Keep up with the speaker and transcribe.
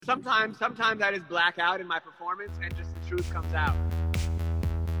sometimes I just black out in my performance and just the truth comes out.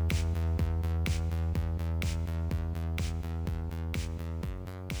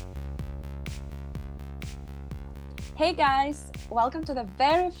 Hey guys, welcome to the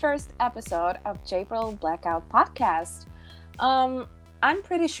very first episode of Japril Blackout podcast. I'm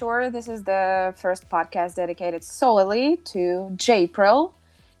pretty sure this is the first podcast dedicated solely to Japril,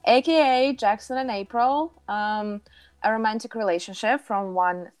 aka Jackson and April, a romantic relationship from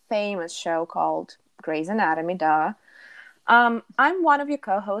one famous show called Grey's Anatomy, duh. I'm one of your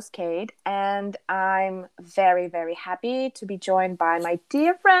co-hosts, Kate, and I'm very, very happy to be joined by my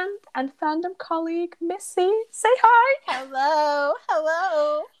dear friend and fandom colleague, Missy. Say hi!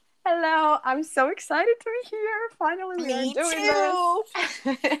 Hello, I'm so excited to be here. Finally, Me we're doing too.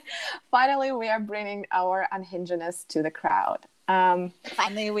 this. Finally, we are bringing our unhingedness to the crowd.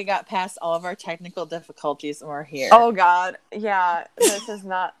 Finally, we got past all of our technical difficulties and we're here. Oh God, yeah, this is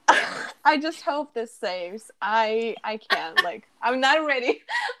not. I just hope this saves. I can't. I'm not ready.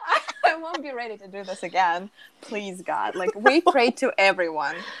 I won't be ready to do this again. Please, God. We pray to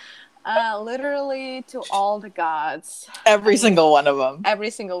everyone. Literally to all the gods. Every single one of them. Every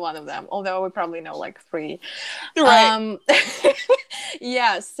single one of them. Although we probably know 3. Right.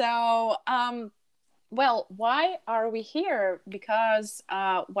 Yeah. So, well, why are we here? Because,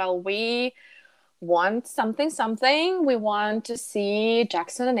 we want something. We want to see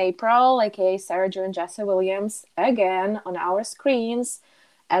Jackson and April, aka Sarah June and Jesse Williams, again on our screens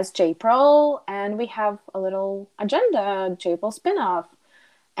as Japril, and we have a little agenda, Japril spin-off.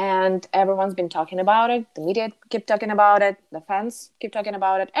 And everyone's been talking about it. The media keep talking about it. The fans keep talking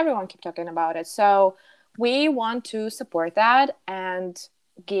about it. Everyone keep talking about it. So we want to support that and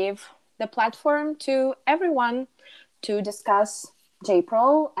give the platform to everyone to discuss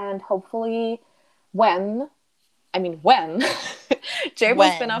Japril, and hopefully when Japril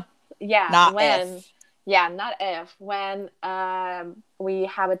spin-off. Yeah, not when. If. Yeah, not if. When we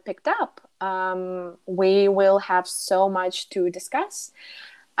have it picked up, we will have so much to discuss.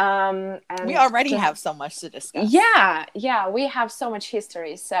 And we already have so much to discuss. Yeah, we have so much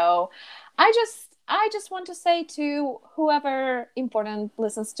history. So I just want to say to whoever important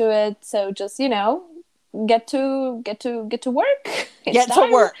listens to it, so just get to work. Get to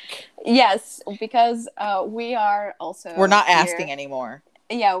work. Yes, because we are also. We're not here. asking anymore.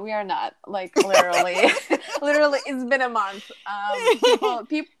 Yeah, we are not. Literally, it's been a month.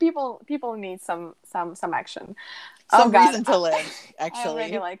 People need some action. Some reason to live, actually.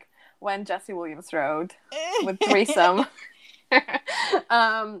 I already when Jesse Williams Road with threesome.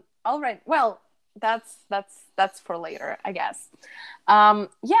 All right. Well, that's for later, I guess.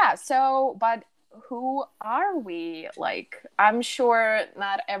 Yeah. So, but who are we? I'm sure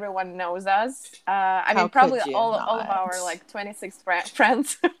not everyone knows us. I mean, probably all of our 26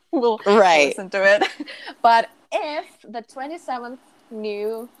 friends will listen to it. But if the 27th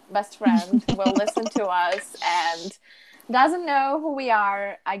new best friend will listen to us and doesn't know who we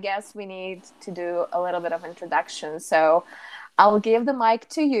are, I guess we need to do a little bit of introduction. So I'll give the mic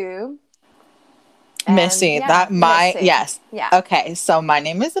to you. Missy. Missy. Yes. Yeah. Okay, so my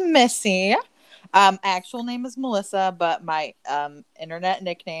name is Missy. Actual name is Melissa, but my internet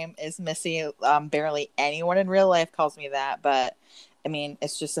nickname is Missy. Barely anyone in real life calls me that, but I mean,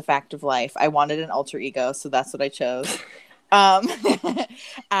 it's just a fact of life. I wanted an alter ego, so that's what I chose.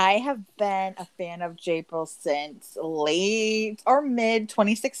 I have been a fan of Japril since late or mid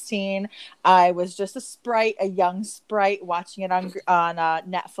 2016. I was just a young sprite watching it on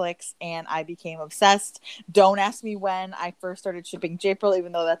Netflix, and I became obsessed. Don't ask me when I first started shipping Japril,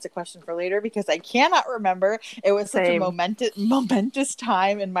 even though that's a question for later, because I cannot remember. It was such a momentous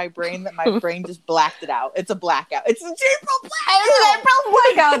time in my brain that my brain just blacked it out. It's a blackout. It's a Japril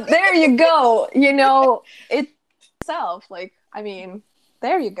blackout. There you go. It itself,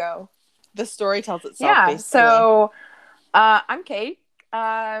 there you go. The story tells itself. Yeah. Basically. So I'm Kate.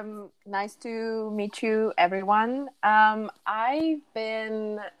 Nice to meet you, everyone. I've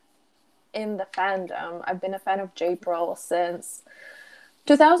been in the fandom. I've been a fan of Japril since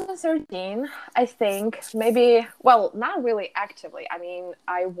 2013, I think. Maybe, well, not really actively. I mean,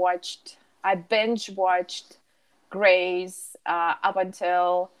 I binge watched Grey's up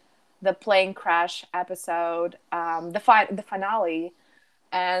until the plane crash episode, the finale,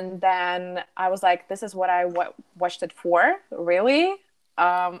 and then I was like, "This is what I watched it for." Really?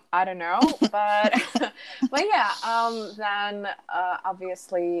 I don't know, but yeah. Then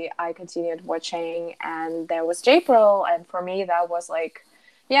obviously I continued watching, and there was Japril, and for me that was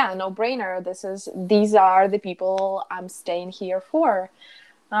no brainer. These are the people I'm staying here for.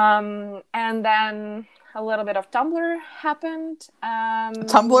 And then a little bit of Tumblr happened.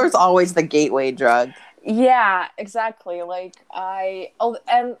 Tumblr's always the gateway drug. Yeah, exactly. Like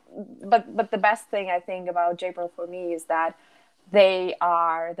but the best thing I think about Japril for me is that they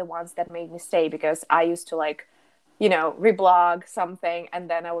are the ones that made me stay, because I used to like, reblog something and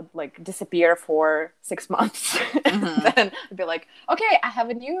then I would like disappear for 6 months. Then I'd be like, okay, I have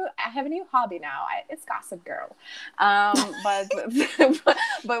a new hobby now. It's Gossip Girl. But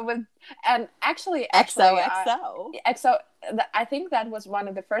with, and actually XOXO. XO, I think that was one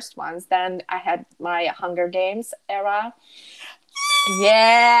of the first ones. Then I had my Hunger Games era.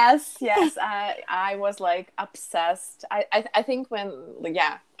 Yes, I was like obsessed. I think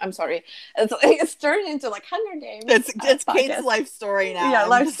I'm sorry, it's turned into like Hunger Games. It's Kate's life story now. Yeah,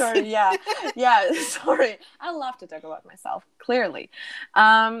 life story. Yeah. Sorry, I love to talk about myself. Clearly,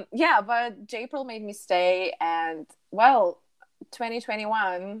 but Japril made me stay, and well,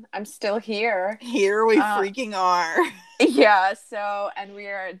 2021, I'm still here. Here we freaking are. Yeah. So, and we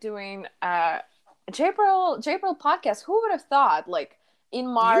are doing Japril podcast. Who would have thought? Like in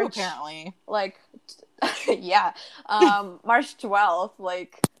March, you apparently. Like, yeah, March 12th.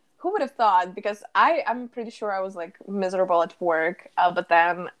 Like, who would have thought? Because I'm pretty sure I was like miserable at work, but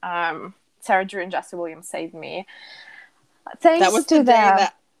then Sarah Drew and Jesse Williams saved me. Thanks that was to the day them.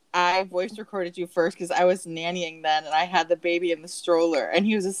 that I voice recorded you first, because I was nannying then and I had the baby in the stroller and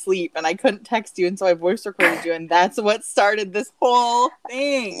he was asleep and I couldn't text you, and so I voice recorded you, and that's what started this whole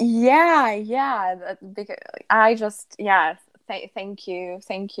thing. Yeah. Because I just thank you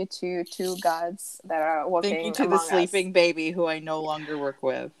to two gods that are working. Thank you to the sleeping baby who I no longer work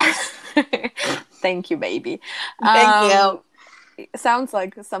with. Thank you, baby. Thank you. It sounds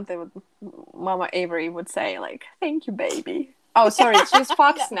like something Mama Avery would say, like, thank you, baby. Oh, sorry, she's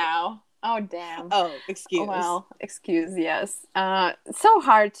Fox now. Oh, damn. Oh, excuse. Well, excuse, yes. It's so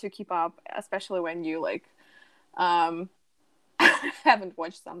hard to keep up, especially when you, like, haven't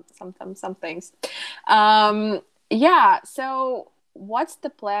watched some things. Yeah, so what's the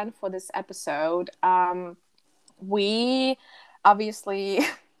plan for this episode? We obviously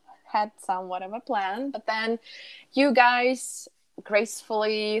had somewhat of a plan, but then you guys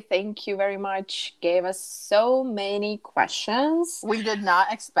gracefully, thank you very much, gave us so many questions. We did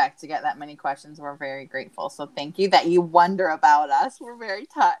not expect to get that many questions. We're very grateful. So thank you that you wonder about us. We're very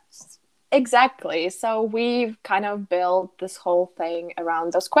touched. Exactly. So we've kind of built this whole thing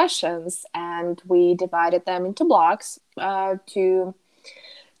around those questions, and we divided them into blocks to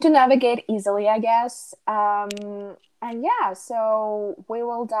navigate easily, I guess. And yeah, so we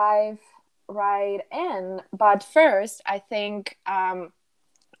will dive right in. But first, I think, I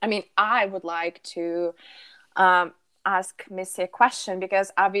would like to ask Missy a question,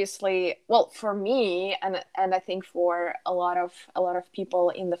 because obviously, well, for me and I think for a lot of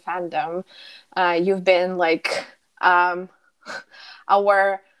people in the fandom, you've been like our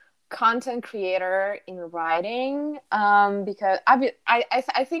content creator in writing, because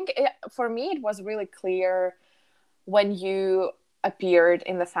I think for me it was really clear when you appeared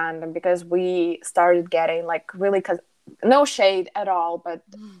in the fandom, because we started getting like really no shade at all, but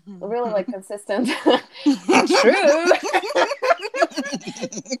really like consistent and true.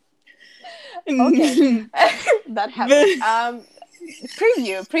 Okay. That happened.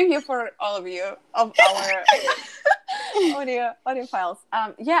 Preview for all of you of our audio files.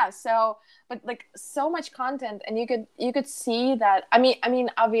 So, but like so much content, and you could see that. I mean,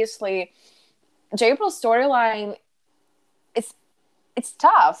 obviously, Japril's storyline, it's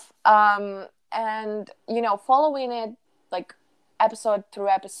tough. And following it like episode through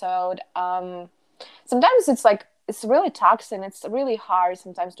episode, sometimes it's really toxic. It's really hard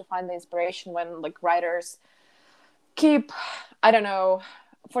sometimes to find the inspiration when like writers keep, I don't know,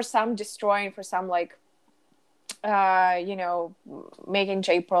 for some destroying, for some like making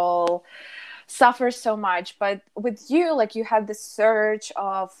Japril suffer so much. But with you, like, you had this surge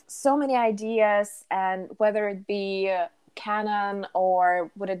of so many ideas, and whether it be canon or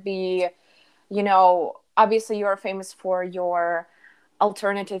would it be, obviously you're famous for your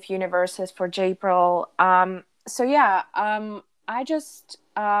alternative universes for Japril. I just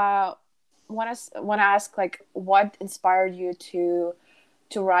want to ask, like, what inspired you to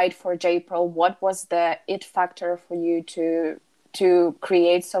write for Japril? What was the it factor for you to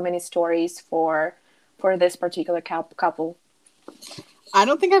create so many stories for this particular couple? I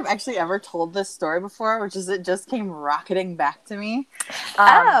don't think I've actually ever told this story before, which is it just came rocketing back to me.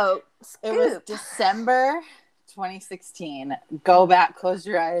 Scoop. It was December 2016. Go back, close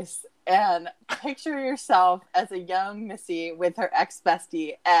your eyes, and picture yourself as a young Missy with her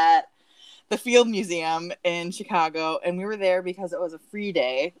ex-bestie at the Field Museum in Chicago, and we were there because it was a free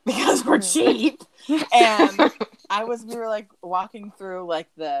day because we're cheap. And we were like walking through like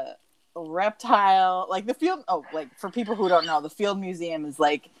the reptile, like the field. Oh, like for people who don't know, the Field Museum is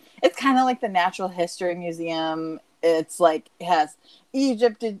like, it's kind of like the Natural History Museum. It's like, it has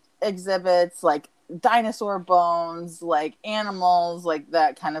Egypt exhibits, like dinosaur bones, like animals, like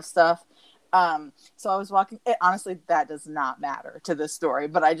that kind of stuff. So I was walking, honestly, that does not matter to this story,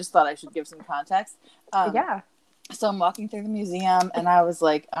 but I just thought I should give some context. Yeah. So I'm walking through the museum and I was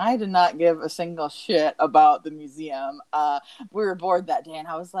like, I did not give a single shit about the museum. We were bored that day and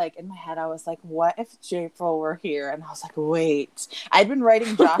I was like, in my head, I was like, what if Japril were here? And I was like, wait, I'd been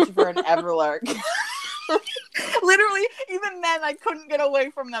writing Joshua and Everlark. Literally, even then, I couldn't get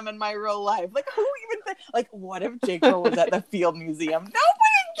away from them in my real life. Like, who even like, what if Japril was at the Field Museum?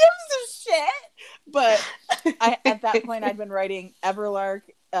 Nobody gives a shit. But at that point, I'd been writing Everlark,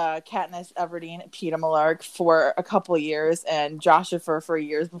 Katniss Everdeen, Peeta Mellark for a couple of years, and Joshua for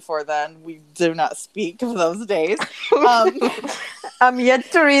years before then. We do not speak of those days. I'm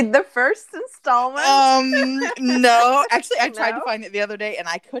yet to read the first installment. No, actually, I tried to find it the other day, and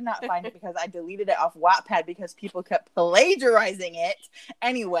I could not find it because I deleted it off Wattpad because people kept plagiarizing it.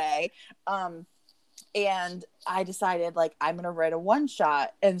 Anyway, and I decided like I'm gonna write a one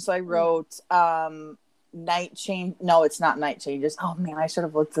shot, and so I wrote Night Change. No, it's not Night Changes. Oh man, I should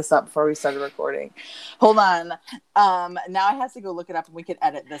have looked this up before we started recording. Hold on. Now I have to go look it up, and we could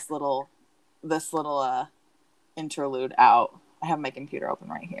edit this little interlude out. I have my computer open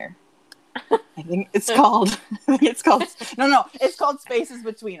right here. I think it's called. It's called Spaces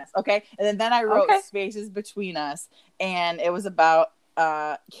Between Us. Okay, and then I wrote Spaces Between Us, and it was about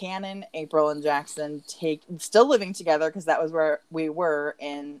Canon, April, and Jackson still living together because that was where we were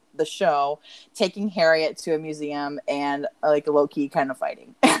in the show, taking Harriet to a museum and like low key kind of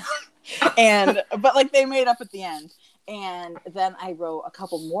fighting, but like they made up at the end. And then I wrote a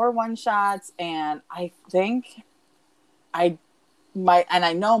couple more one shots, and I think I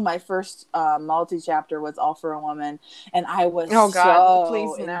know my first multi-chapter was All for a Woman, and I was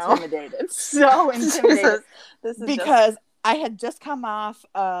intimidated. So intimidated. This is because I had just come off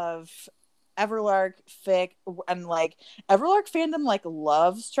of Everlark fic, and like Everlark fandom like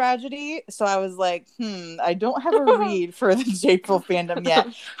loves tragedy, so I was like, I don't have a read for the Japril fandom yet.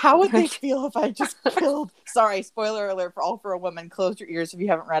 How would they feel if I just killed? Sorry, spoiler alert for All for a Woman. Close your ears if you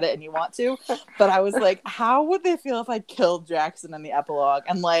haven't read it and you want to. But I was like, how would they feel if I killed Jackson in the epilogue?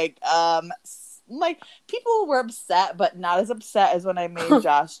 And like people were upset, but not as upset as when I made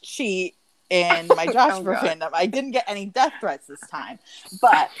Josh cheat in my Joshua fandom. I didn't get any death threats this time,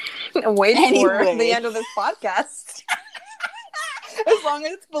 but wait for the end of this podcast. As long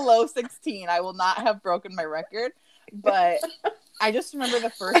as it's below 16, I will not have broken my record. But I just remember the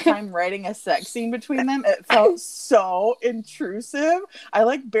first time writing a sex scene between them, it felt so intrusive. I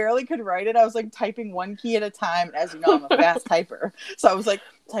like barely could write it. I was like typing one key at a time. As you know, I'm a fast typer, so I was like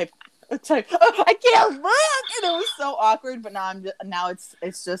type. I can't look, and it was so awkward. But now it's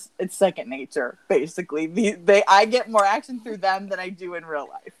second nature. Basically, I get more action through them than I do in real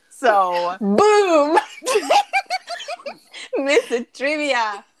life. So boom, Missy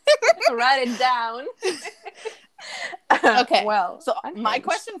Trivia. Write it down. Okay. Well, so my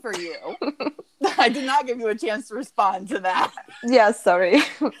question for you, I did not give you a chance to respond to that. Yeah, sorry.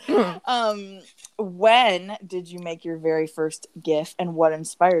 When did you make your very first GIF, and what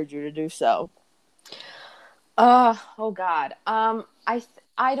inspired you to do so? Oh God.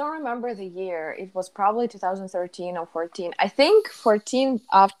 I don't remember the year. It was probably 2013 or 14. I think 14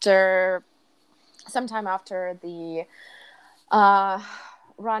 sometime after the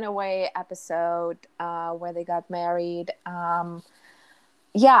Runaway episode where they got married.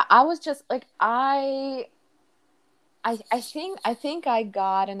 Yeah, I was just like I think I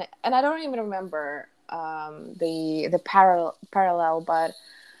got and I don't even remember the parallel, but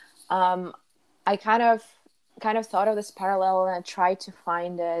I kind of thought of this parallel and I tried to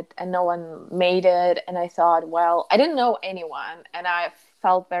find it and no one made it, and I thought, well, I didn't know anyone and I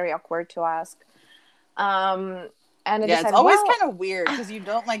felt very awkward to ask. And it's always kind of weird because you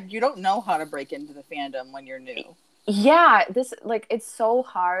don't know how to break into the fandom when you're new. Yeah, it's so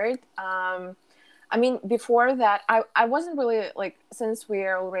hard. I mean, before that, I wasn't really like, since we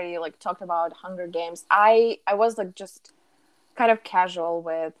already like talked about Hunger Games, I was like just kind of casual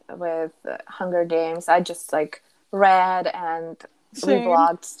with Hunger Games. I just like read and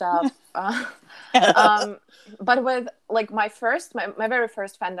reblogged stuff. But with like my very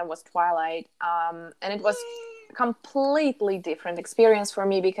first fandom was Twilight, and it was completely different experience for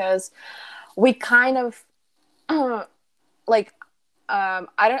me because we kind of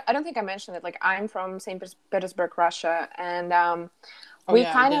I don't think I mentioned it. Like, I'm from St. Petersburg, Russia, and Oh, we yeah,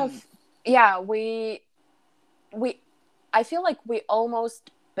 I kind didn't. of, yeah, we I feel like we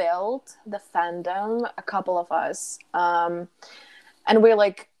almost built the fandom, a couple of us, and we're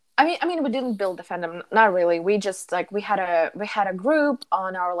like, I mean, we didn't build the fandom, not really. We just like we had a group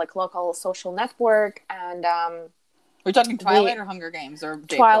on our like local social network, and We're talking we Twilight or Hunger Games or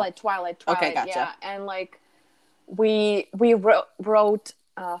Japril? Twilight, Okay, gotcha. yeah, and like we wrote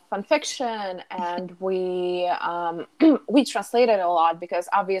fan fiction, and we translated a lot because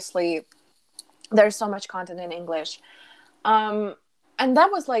obviously there's so much content in English. And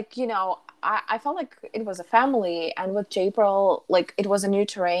that was like, I felt like it was a family. And with Japril, like, it was a new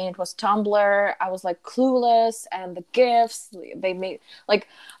terrain. It was Tumblr. I was like clueless, and the gifs they made, like,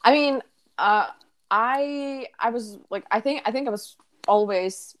 I mean, I was like, I think I was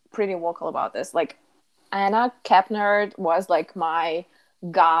always pretty vocal about this. Like, Anna Kepner was like my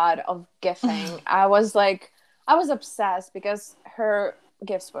god of gifting. I was obsessed because her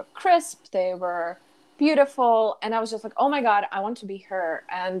gifts were crisp, they were beautiful, and I was just like, oh my god, I want to be her.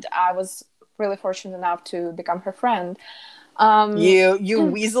 And I was really fortunate enough to become her friend. You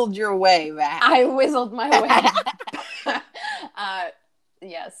weaseled your way back. I whizzled my way.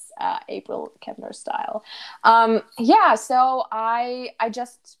 Yes, April Kepner style. Yeah, so I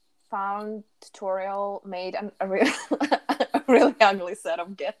just found tutorial, made a really, a really ugly set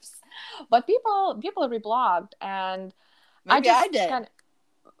of gifs, but people reblogged, and Maybe I did.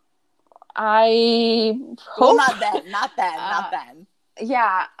 I hope, well, not then.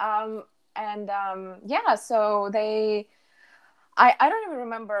 Yeah, yeah. So I don't even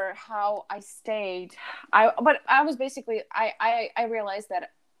remember how I stayed. But I was basically, I realized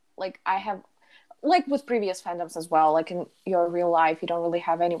that, like, I have, like with previous fandoms as well, like in your real life, you don't really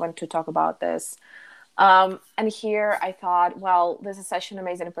have anyone to talk about this. And here I thought, well, this is such an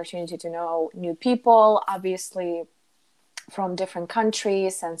amazing opportunity to know new people, obviously from different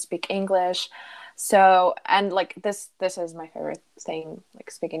countries, and speak English. So, and like this is my favorite thing,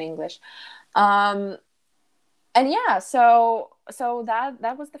 like speaking English. And yeah, so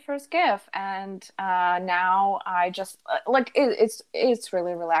that was the first gift. And now I just like it's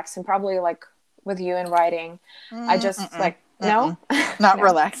really relaxing, probably like with you and writing. I just like, no, not No?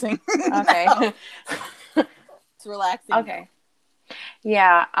 relaxing. Okay. It's relaxing. Okay.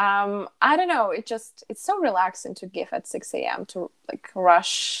 Yeah, I don't know. It's so relaxing to give at 6 a.m. to like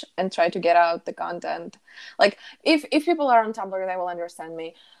rush and try to get out the content. Like, if people are on Tumblr, they will understand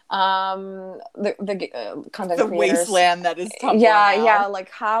me. The content The creators, wasteland that is Tumblr yeah, now. yeah,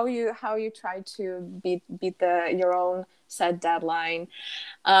 like how you try to beat your own set deadline.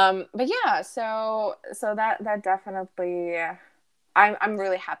 But yeah, so that definitely, I'm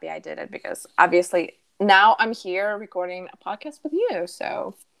really happy I did it, because obviously now I'm here recording a podcast with you.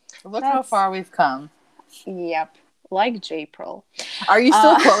 So Look how far we've come. Yep, like Japril. Are you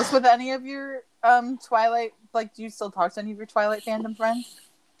still close with any of your Twilight? Like, do you still talk to any of your Twilight fandom friends?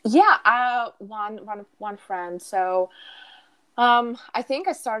 Yeah, one friend. So, I think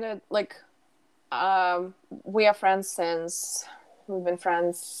I started like, we are friends since we've been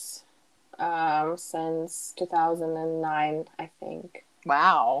friends since 2009, I think.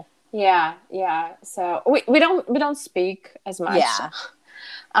 Wow. Yeah. So we don't speak as much. Yeah.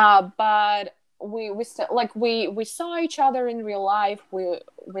 But we still, like, we saw each other in real life. We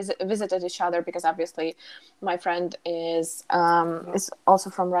visited each other because obviously my friend is also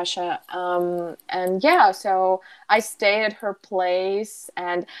from Russia. And yeah, so I stayed at her place,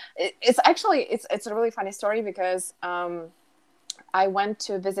 and it's actually it's a really funny story, because I went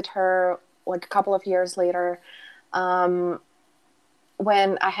to visit her like a couple of years later,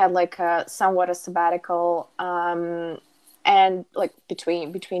 when I had like somewhat a sabbatical, and like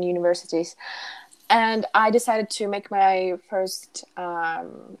between universities, and I decided to make my first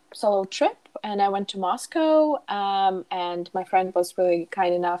solo trip, and I went to Moscow, and my friend was really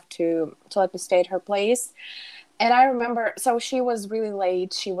kind enough to let me stay at her place. And I remember, so she was really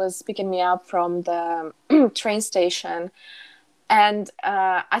late. She was picking me up from the train station, and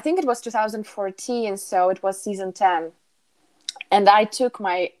I think it was 2014, so it was season 10. And I took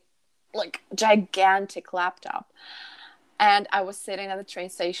my like gigantic laptop, and I was sitting at the train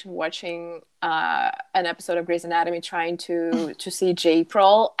station watching an episode of Grey's Anatomy, trying to see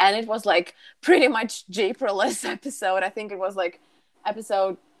Japril. And it was like pretty much Japril-less episode. I think it was like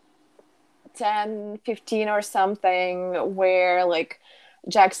episode 10, 15 or something, where like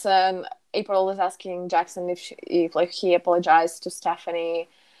April was asking Jackson if like he apologized to Stephanie.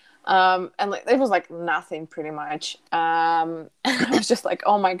 And like, it was like nothing, pretty much. And I was just like,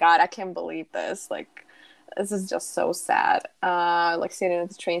 oh my god, I can't believe this. Like, this is just so sad. Like sitting at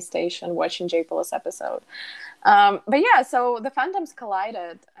the train station watching Japril's episode. But yeah, so the fandoms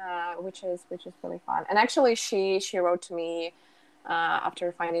collided, which is really fun. And actually, she wrote to me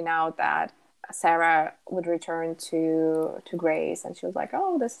after finding out that Sarah would return to Grace, and she was like,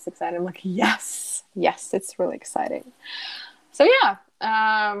 "Oh, this is exciting." I'm like, "Yes, it's really exciting." So yeah,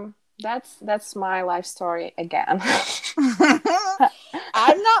 that's my life story again.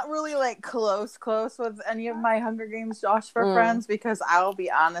 I'm not really like close with any of my Hunger Games Joshua friends, because I will be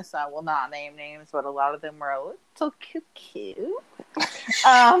honest, I will not name names, but a lot of them were a little cute.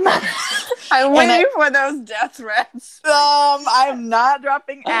 I'm waiting for those death threats. I'm not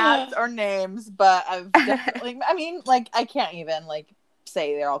dropping ads or names, but I've definitely, I mean, like, I can't even like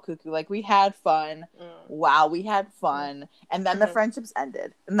say they're all cuckoo. Like, we had fun. Wow, we had fun. And then the friendships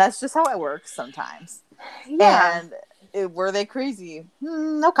ended. And that's just how it works sometimes. Yeah. And were they crazy?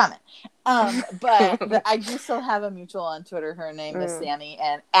 No comment. But I do still have a mutual on Twitter. Her name is Sammy,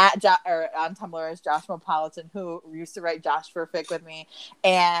 and on Tumblr is Josh Mopolitan, who used to write Josh for Fic with me,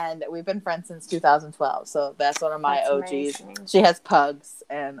 and we've been friends since 2012. So that's one of my OGs. Amazing. She has pugs,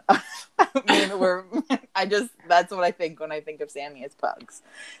 and I mean, that's what I think when I think of Sammy is pugs.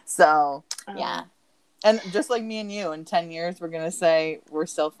 So yeah, and just like me and you, in 10 years, we're gonna say we're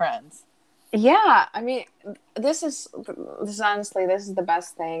still friends. Yeah, I mean, this is honestly, this is the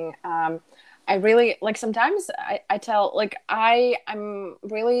best thing. I really, like, sometimes I tell, like, I'm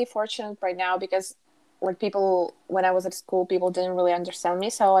really fortunate right now because, like, people, when I was at school, people didn't really understand me,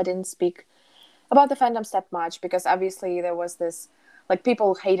 so I didn't speak about the fandoms that much, because obviously there was this, like,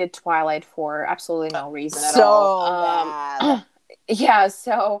 people hated Twilight for absolutely no reason at all. Bad. Yeah,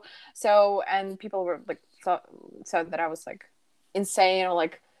 so, and people were, like, thought that I was, like, insane, or,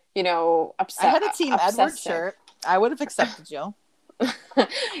 like, you know, upset. I had a Team Edward shirt. I would have accepted you.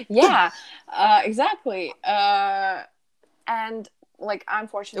 Yeah, exactly. And like,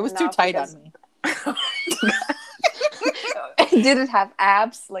 unfortunately, it was too tight on me. Did it have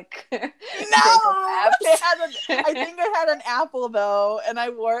abs? Like, no, abs? I think I had an apple though, and I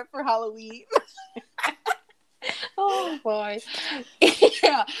wore it for Halloween. Oh boy.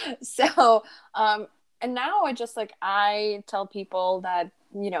 Yeah. So, and now I tell people that,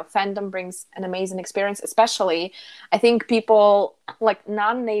 you know, fandom brings an amazing experience. Especially, I think people, like,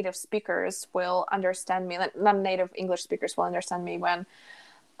 non-native speakers will understand me, like, non-native English speakers will understand me when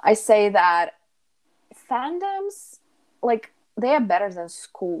I say that fandoms, like, they are better than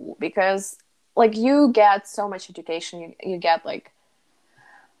school, because, like, you get so much education. You get, like,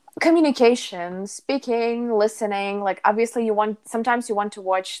 communication, speaking, listening. Like, obviously sometimes you want to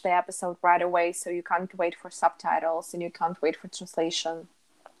watch the episode right away, so you can't wait for subtitles and you can't wait for translation.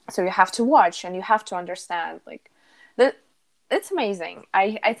 So you have to watch and you have to understand. Like, it's amazing.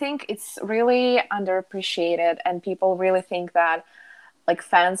 I think it's really underappreciated, and people really think that, like,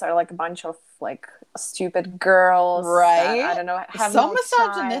 fans are, like, a bunch of, like, stupid girls, right? That, I don't know, have so no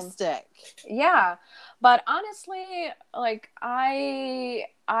misogynistic time. Yeah, but honestly, like, I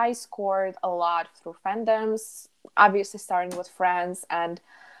scored a lot through fandoms, obviously starting with Friends, and,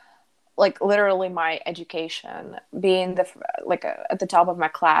 like, literally my education being at the top of my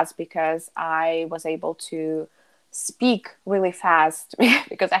class, because I was able to speak really fast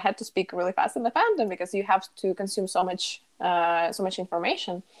because I had to speak really fast in the fandom, because you have to consume so much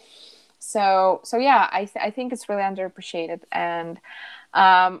information. So yeah, I think it's really underappreciated, and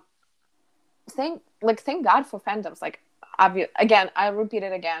thank God for fandoms. Like, again, I repeat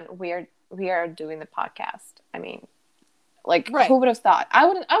it again, we are doing the podcast. I mean, like, right. Who would have thought? I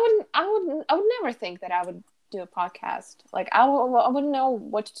would never think that I would do a podcast. Like, I wouldn't know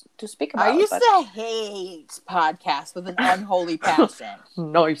what to speak about. I used to hate podcasts with an unholy passion.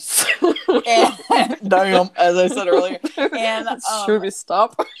 Nice. And, damn, as I said earlier. And should we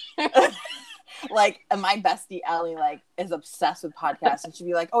stop? Like, my bestie Ellie, like, is obsessed with podcasts, and she'd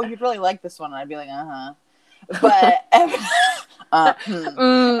be like, "Oh, you'd really like this one," and I'd be like, But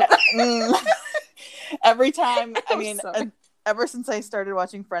every time, I mean, ever since I started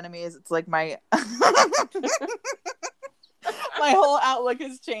watching Frenemies, it's like my whole outlook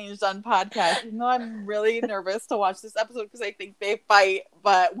has changed on podcasts. You know, I'm really nervous to watch this episode because I think they fight,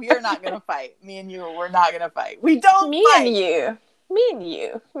 but we are not going to fight. Me and you, we're not going to fight. We don't fight.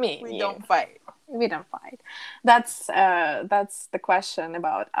 We don't fight. We don't fight. That's the question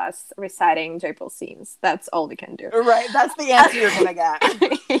about us reciting Japril scenes. That's all we can do. Right. That's the answer you're gonna get.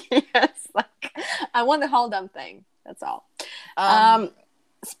 Yes. Like, I want the whole damn thing. That's all.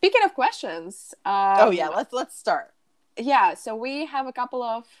 Speaking of questions. Oh yeah. Let's start. Yeah. So we have a couple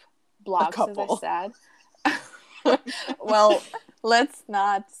of blocks, as I said. Well, let's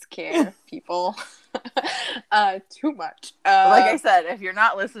not scare people. Too much. Like I said, if you're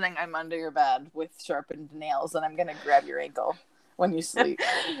not listening, I'm under your bed with sharpened nails, and I'm gonna grab your ankle when you sleep.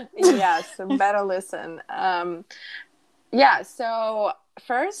 Yeah, so better listen. Yeah, so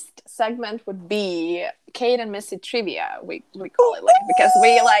first segment would be Kate and Missy trivia. We call it like, because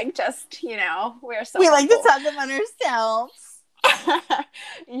we like just, we're so We like to humble. talk them on ourselves.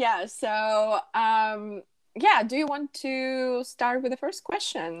 Yeah, so yeah, do you want to start with the first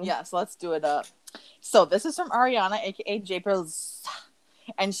question? Yes, let's do it up. So this is from Ariana, aka Japril,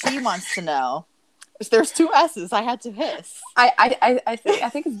 and she wants to know. There's 2 S's. I had to hiss. I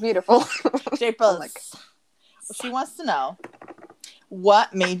think it's beautiful. Japril. She wants to know,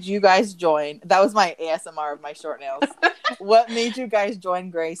 what made you guys join? That was my ASMR of my short nails. What made you guys join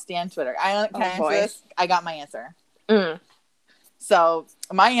Grey Stan Twitter? Can I answer this? I got my answer. So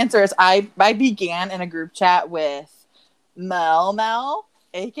my answer is I began in a group chat with Mel,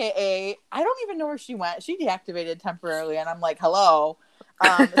 aka I don't even know where she went. She deactivated temporarily, and I'm like, hello.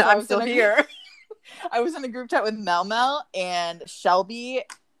 So I'm still here. I was in a group chat with Mel and Shelby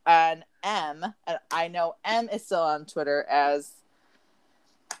and M, and I know M is still on Twitter as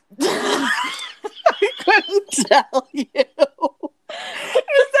I couldn't tell you.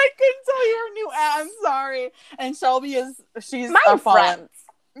 I couldn't tell you her new ad. I'm sorry. And Shelby she's my friends.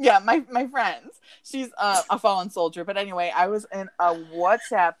 Yeah, my friends. She's a fallen soldier. But anyway, I was in a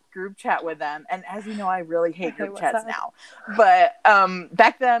WhatsApp group chat with them, and as you know, I really hate group chats now. But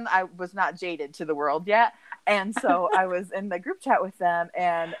back then, I was not jaded to the world yet, and so I was in the group chat with them,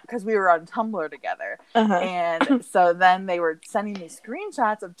 and because we were on Tumblr together, and so then they were sending me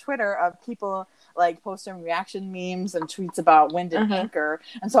screenshots of Twitter of people like posting reaction memes and tweets about wind and anchor,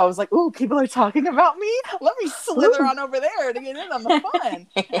 and so I was like, "Ooh, people are talking about me. Let me slither on over there to get in on the fun."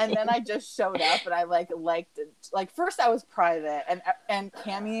 And then I just showed up, and I liked it. Like first, I was private, and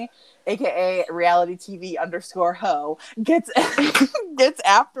Cami, aka reality TV _ho, gets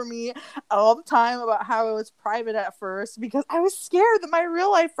after me all the time about how I was private at first because I was scared that my real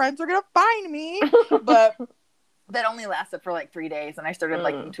life friends were gonna find me, but. That only lasted for like 3 days, and I started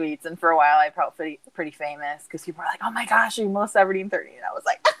liking tweets, and for a while I felt pretty famous because people were like, "Oh my gosh, are you most 1730?" And I was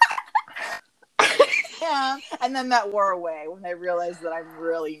like, "Yeah." And then that wore away when I realized that I'm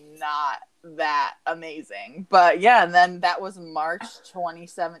really not that amazing. But yeah, and then that was March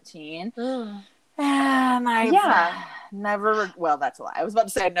 2017, and I never. Well, that's a lie. I was about to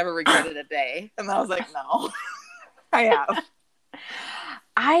say I never regretted a day, and then I was like, no, I have.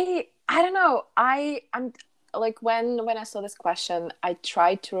 I don't know. I'm. Like when I saw this question, I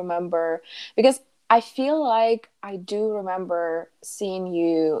tried to remember, because I feel like I do remember seeing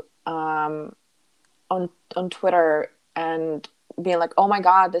you on Twitter and being like, "Oh my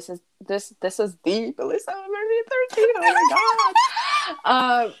god, this is the Melissa 13. Oh my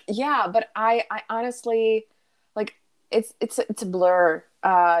god!" Yeah, but I honestly, like, it's a blur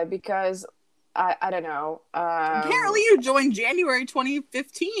because I don't know. Apparently, you joined January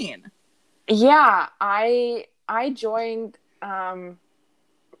 2015. Yeah, I joined. I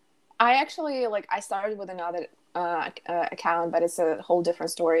actually I started with another account, but it's a whole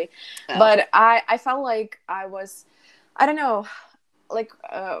different story. Oh. But I felt like I was, I don't know,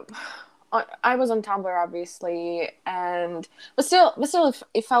 I was on Tumblr obviously, but still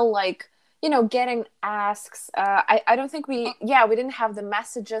it felt like, getting asks. I don't think we didn't have the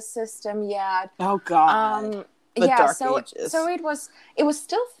messages system yet. Oh god. The dark ages. So it was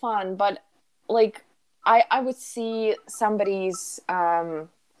still fun, but like I would see somebody's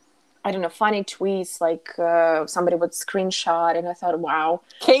I don't know, funny tweets, like somebody would screenshot, and I thought, wow,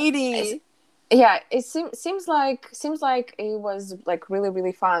 Katie. It seems like it was like really,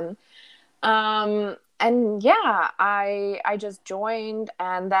 really fun. And yeah, I just joined,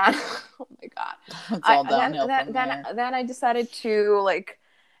 and then oh my god, it's all downhill from there. Then I decided to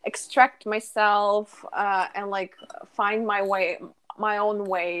extract myself and find my own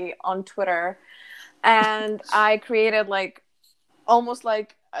way on Twitter, and I created almost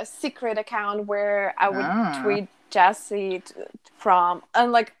like a secret account where I would tweet Jessie from,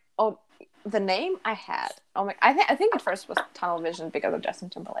 and the name I had. Oh my! I think at first was Tunnel Vision because of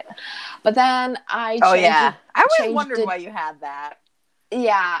Justin Timberlake, but then I changed I always wondered why you had that.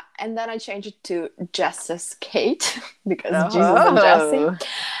 Yeah, and then I changed it to Jess's Kate because Jesus and Jessie.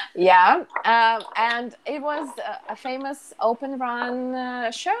 Yeah, and it was a famous open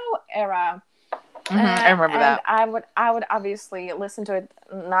run show era. I remember that. I would obviously listen to it,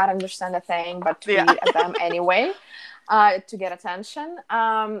 not understand a thing, but tweet at them anyway to get attention.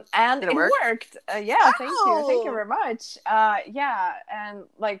 And it worked. Thank you very much. And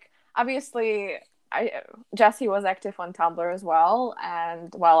obviously Jesse was active on Tumblr as well,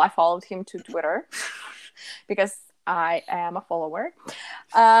 and I followed him to Twitter because I am a follower.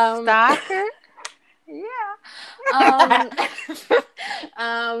 Stalker. Yeah.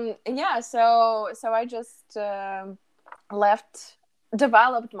 Yeah. So I just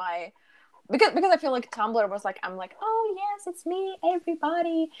developed my because I feel like Tumblr was like, I'm like, oh yes, it's me,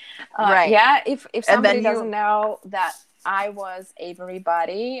 everybody. Right. Yeah. If somebody then doesn't know that I was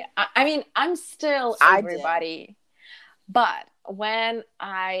everybody, I mean, I'm still everybody. But when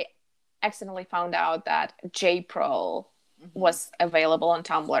I accidentally found out that japril was available on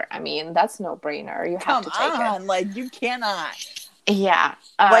Tumblr, I mean, that's no brainer. You have to take it. Like, you cannot. Yeah.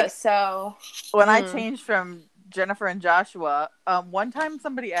 So when I changed from Jennifer and Joshua, one time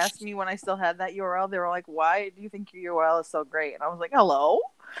somebody asked me when I still had that URL, they were like, why do you think your URL is so great? And I was like, hello?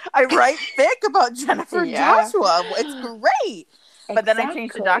 I write fic about Jennifer and Joshua. It's great. But then I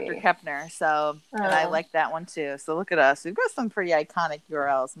changed to Dr. Kepner, so and I like that one too. So look at us. We've got some pretty iconic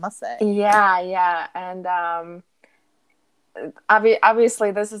URLs, must say. Yeah. And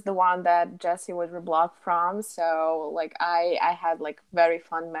obviously this is the one that Jesse was reblocked from. So like I had like very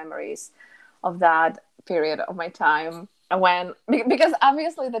fun memories of that period of my time when, because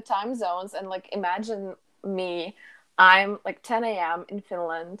obviously the time zones, and like imagine me, I'm like 10 a.m. in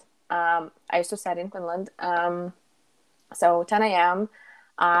Finland. I used to study in Finland. So 10 a.m.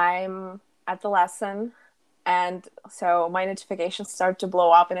 I'm at the lesson, and so my notifications start to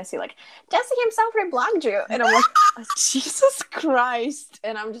blow up, and I see like Jesse himself reblocked you, and I'm like, Jesus Christ!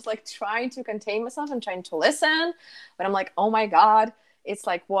 And I'm just like trying to contain myself and trying to listen, but I'm like, oh my God, it's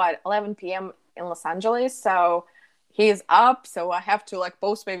like what 11 p.m. in Los Angeles, so he's up, so I have to like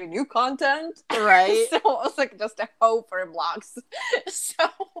post maybe new content, right? So I was like just a hope for blocks. So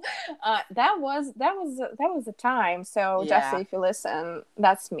that was the time. So Jesse, if you listen,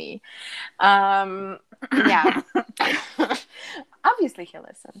 that's me. Yeah. Obviously he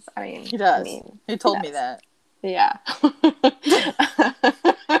listens. I mean, he does. He told me that. Yeah.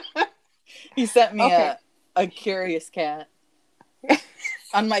 He sent me a curious cat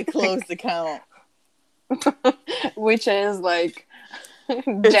on my closed account. Which is like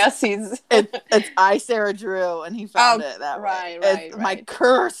Jesse's. It's I Sarah Drew, and he found it that way. Right. My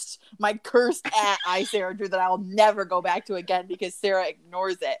cursed at I Sarah Drew that I will never go back to again because Sarah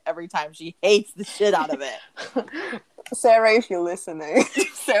ignores it every time. She hates the shit out of it. Sarah, if you're listening.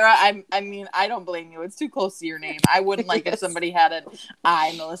 Sarah, I mean, I don't blame you. It's too close to your name. I wouldn't like if somebody had an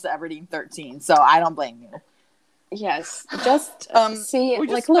I, Melissa Everdeen 13, so I don't blame you. Yes, just see, we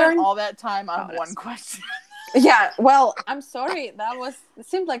just like spent learn all that time on one question. Yeah, well, I'm sorry. It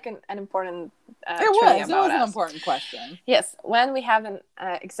seemed like an important. It was an important question. Yes, when we have an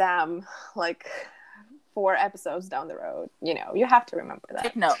exam, like 4 episodes down the road, you have to remember that.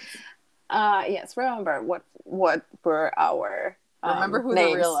 Take notes. Yes, remember what were our remember who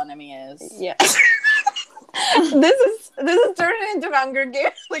names. The real enemy is. Yes. This is turning into Hunger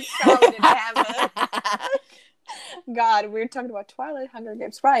Games. Like, how did it happen? God, we're talking about Twilight, Hunger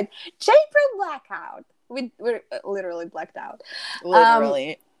Games, right? Japril blackout. We're literally blacked out.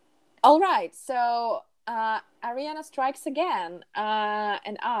 Literally. All right. So Ariana strikes again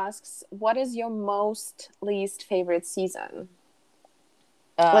and asks, what is your least favorite season?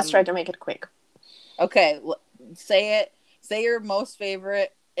 Let's try to make it quick. Okay. Say it. Say your most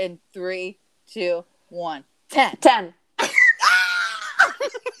favorite in 3, 2, 1. 10. 10.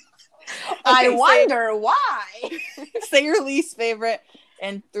 I wonder why. Say your least favorite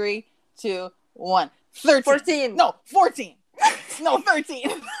in 3, 2, 1. 13. 14. No, 14. No, 13.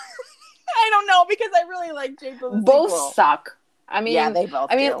 I don't know because I really like Japril. Both suck. I mean, yeah, they both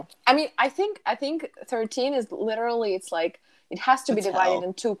do. I mean, I think 13 is literally, it's like it has to be divided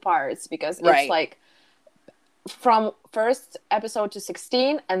in 2 parts because it's like from first episode to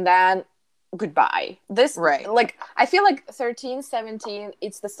 16 and then goodbye. This like I feel like 13, 17,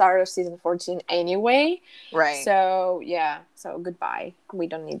 it's the start of season 14 anyway. Right. So yeah, so goodbye. We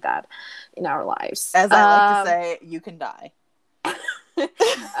don't need that in our lives. As I like to say, you can die.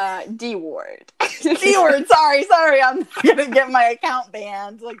 D word. D word, sorry, I'm gonna get my account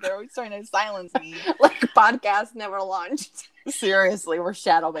banned. Like they're always trying to silence me. Like podcast never launched. Seriously, we're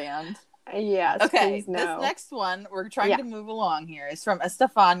shadow banned. Yes. Okay. This next one we're trying to move along here is from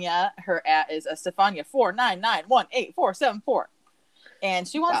Estefania. Her @ is Estefania 499184474, and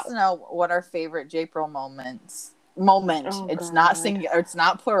she wants to know what our favorite Japril moment. Oh, it's God. Not singular. It's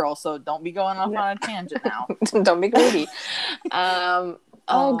not plural. So don't be going off on a tangent now. Don't be greedy. Oh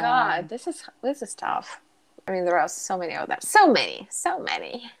God, this is tough. I mean, there are so many of them. So many.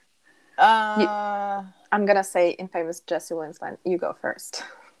 I'm gonna say infamous Jesse Winston. You go first.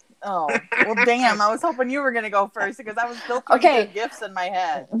 Oh, well, damn. I was hoping you were going to go first because I was still thinking of gifts in my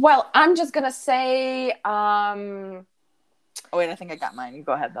head. Well, I'm just going to say... Oh, wait, I think I got mine. You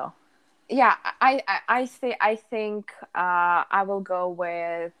go ahead, though. Yeah, I think I will go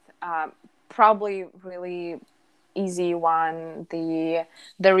with probably really easy one, the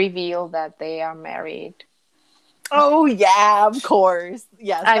reveal that they are married. Oh yeah, of course.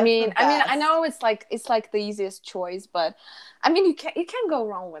 Yes. I mean, I know it's like the easiest choice, but I mean, you can't go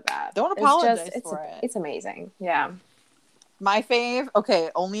wrong with that. Don't apologize for it. It's amazing. Yeah. My fave. Okay,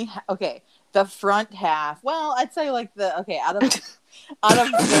 the front half. Well, I'd say like out of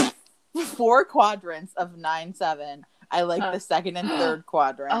the 4 quadrants of 9/7, I like the second and third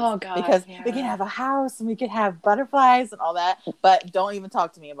quadrants. Oh god, because we can have a house and we can have butterflies and all that. But don't even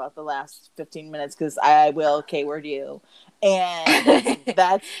talk to me about the last 15 minutes because I will K-word you. And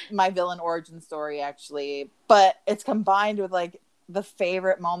that's my villain origin story, actually. But it's combined with like the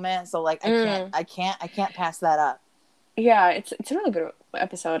favorite moment, so like I can't pass that up. Yeah, it's a really good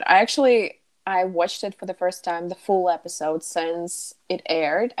episode. I watched it for the first time, the full episode since it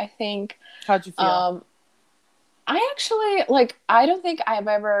aired, I think. How'd you feel? I actually, like, I don't think I've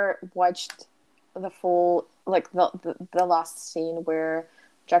ever watched the full, like, the last scene where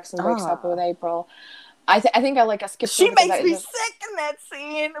Jackson breaks up with April. I think I skipped. She makes me sick in that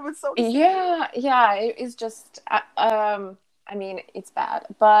scene. It was so sick. Yeah. It's just, I mean, it's bad,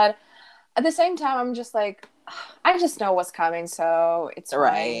 but at the same time, I'm just like, I just know what's coming, so it's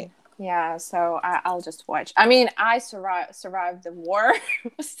right. Fine. Yeah, so I'll just watch. I mean, I survived the war,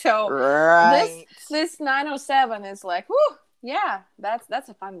 so this 907 is like, whoo, yeah, that's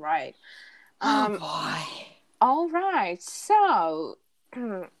a fun ride. Oh boy! All right, so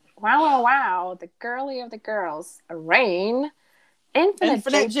wow, the girly of the girls, Rain, Infinite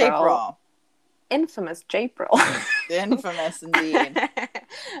Japril. Infamous Japril. Infamous indeed.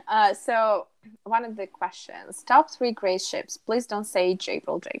 So one of the questions: top 3 great ships. Please don't say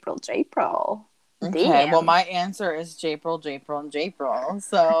Japril. Okay, damn. Well, my answer is Japril, and Japril.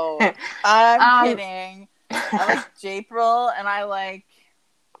 So I'm kidding. I like Japril, and I like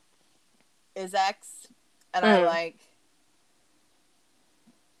Izex, and I like.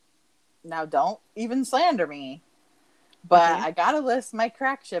 Now, don't even slander me. But I gotta list my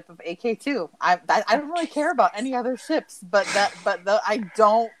crack ship of AK2. I don't really care about any other ships, but I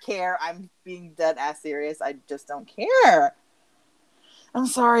don't care. I'm being dead ass serious. I just don't care. I'm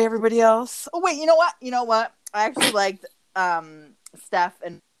sorry, everybody else. Oh wait, you know what? I actually liked Steph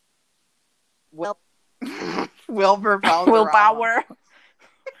and Wilbur Willpower.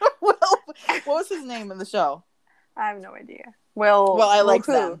 What was his name in the show? I have no idea. Well, I liked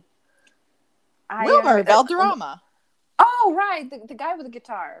them. Wilmer Valderrama. Oh, right, the guy with the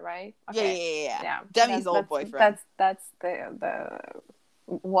guitar, right? Okay. Yeah. Demi's old boyfriend. That's the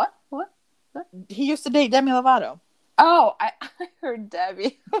what? He used to date Demi Lovato. Oh, I heard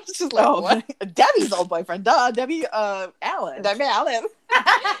Debbie. I was just like, what? Debbie's old boyfriend. Duh, Debbie Allen. Debbie Allen.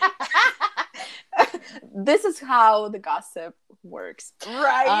 This is how the gossip works.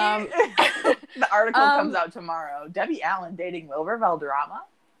 Right. The article comes out tomorrow. Debbie Allen dating Wilbur Valderrama?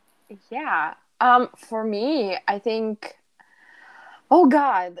 Yeah. For me, I think... Oh,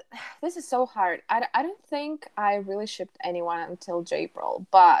 God. This is so hard. I don't think I really shipped anyone until Japril,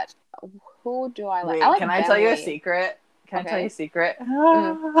 but who do I like? Wait, I like can I tell you a secret? Can I tell you a secret?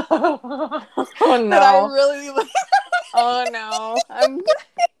 Oh, no. That I really like... Oh, no.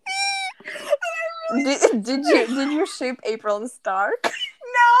 Did you ship April and Stark? No,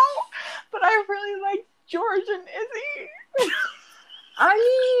 but I really like George and Izzy. I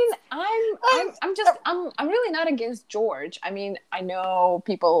mean, I'm really not against George. I mean, I know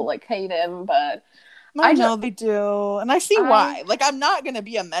people like hate him, but I know they do, and I see why. Like, I'm not gonna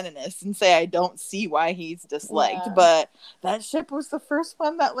be a meninist and say I don't see why he's disliked, but that ship was the first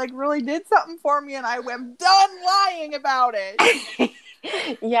one that like really did something for me, and I am done lying about it.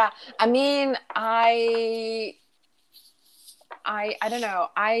 Yeah, I mean, I don't know.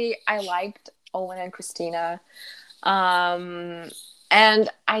 I liked Owen and Christina, and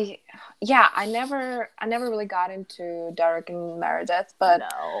I never really got into Derek and Meredith, but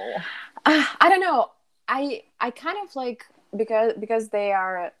no. I don't know. I kind of like because they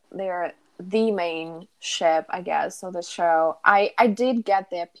are the main ship, I guess, of the show. I did get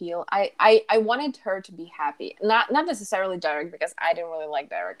the appeal. I wanted her to be happy, not necessarily Derek, because I didn't really like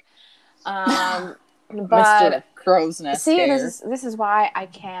Derek. But Mr. Crow's Nest. See, this is why I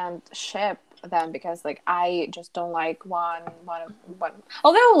can't ship them, because like I just don't like one.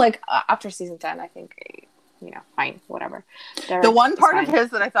 Although like after season 10, I think fine, whatever. The one part of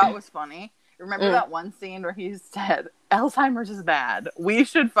his that I thought was funny Remember that one scene where he said, Alzheimer's is bad. We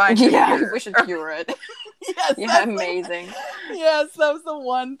should find a cure. We should cure it. Yes, Yeah, amazing. Yes, that was the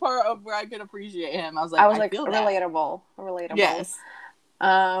one part of where I could appreciate him. I was like, feel relatable. that. Relatable. Yes.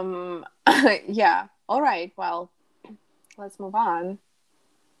 Yeah. All right. Well, let's move on.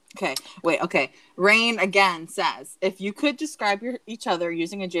 Okay. Rain again says, if you could describe each other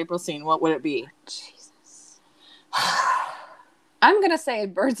using a Japril scene, what would it be? Jesus. I'm gonna say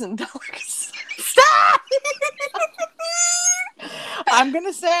birds and dollars. Stop! I'm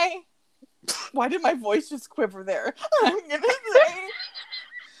gonna say, why did my voice just quiver there? I'm gonna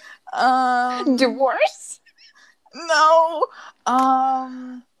say, divorce? No.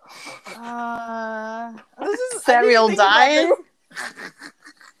 This is Samuel dying.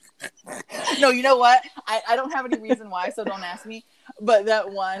 No, you know what? I don't have any reason why, so don't ask me. But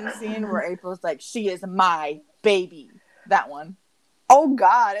that one scene where April's like, she is my baby. That one. Oh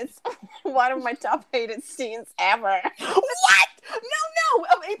God, it's one of my top hated scenes ever. What? No,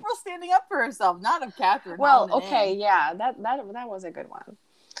 of April standing up for herself, not of Catherine. Well, okay, yeah, that was a good one.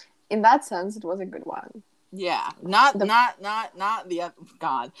 In that sense, it was a good one. Yeah, not the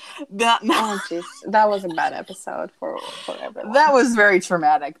God. Oh jeez, that was a bad episode for everyone. That was very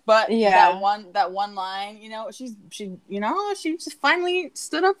traumatic. But yeah, that one line, she just finally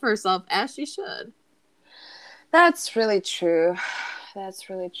stood up for herself as she should. That's really true.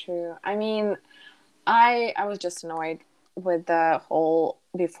 I mean, I was just annoyed with the whole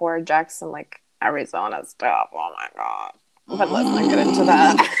before Jackson like Arizona stuff. Oh my God. But let's not get into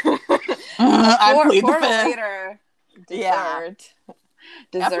that. I plead the fifth. Later. Dessert.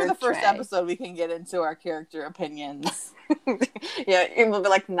 After the first tray. episode, we can get into our character opinions. Yeah, it will be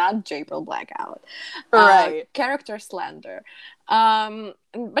like not Japril blackout, right? Character slander. But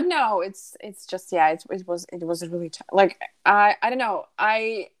no, it's just it was really like I don't know.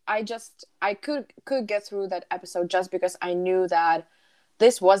 I could get through that episode just because I knew that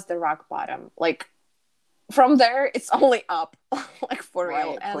this was the rock bottom. Like from there, it's only up, like for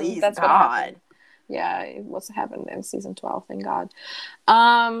real. And please, that's God. what happened. Yeah, it was happened in season 12. Thank God.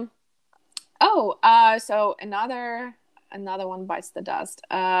 So another one bites the dust.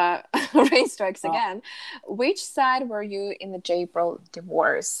 Rain strikes again. Which side were you in the Japril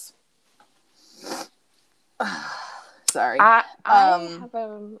divorce? Sorry. I have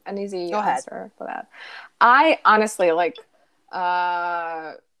an easy answer for that. I honestly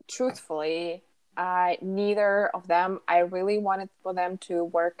truthfully, neither of them. I really wanted for them to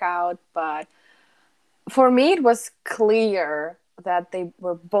work out, but for me, it was clear that they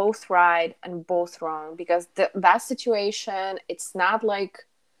were both right and both wrong because that situation, it's not like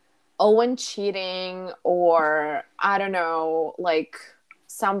Owen cheating or I don't know, like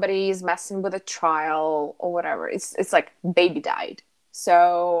somebody's messing with a trial or whatever. It's like baby died.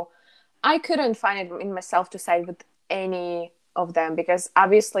 So I couldn't find it in myself to side with any of them because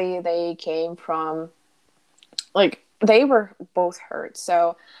obviously they came from like they were both hurt.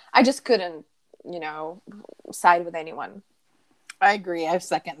 So I just couldn't, side with anyone. I agree. I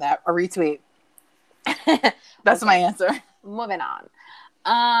second that. A retweet. That's my answer. Moving on.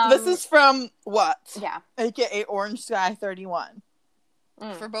 This is from what? Yeah. AKA Orange Sky 31.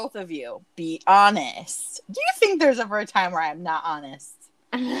 For both of you, be honest. Do you think there's ever a time where I'm not honest?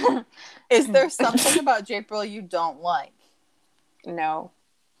 Is there something about Japril you don't like? No.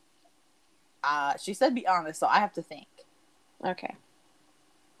 She said be honest, so I have to think. Okay.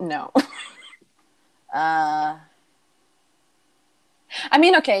 No. I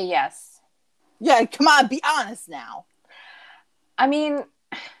mean, okay, yes. Yeah, come on, be honest now. I mean,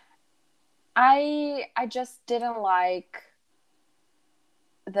 I just didn't like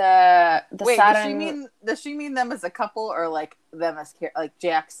the Wait, sudden... does she mean them as a couple or like them as like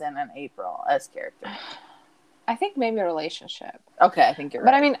Jackson and April as characters? I think maybe a relationship. Okay, I think you're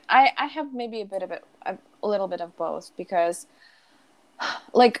right. But I mean, I have maybe a little bit of both because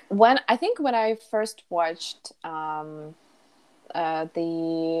like when I first watched the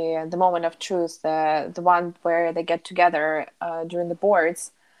moment of truth, the one where they get together during the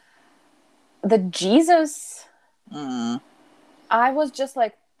boards, the Jesus, I was just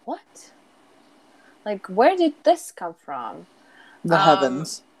like, what? Like, where did this come from? The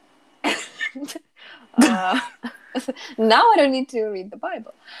heavens. Now I don't need to read the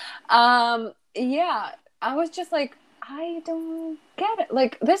Bible. Yeah, I was just like, I don't get it.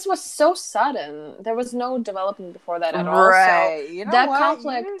 Like, this was so sudden. There was no development before that at all. Right. So you know that what?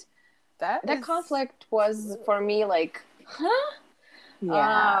 conflict, that conflict was for me like, huh?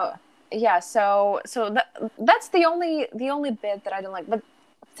 Yeah. Yeah. So that's the only bit that I didn't like. But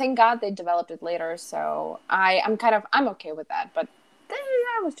thank God they developed it later. So I'm okay with that. But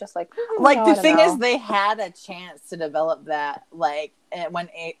I was just like, like no, the I don't thing know. is, they had a chance to develop that, like when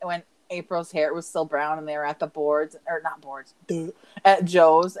April's hair was still brown and they were at the boards, or not boards, at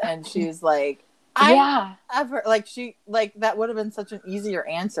Joe's, and she's like, Yeah. I've heard, like, she, like, that would have been such an easier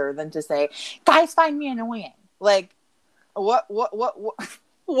answer than to say, guys find me annoying. Like, what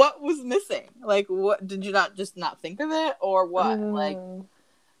was missing? Like, what, did you not think of it, or what? Like,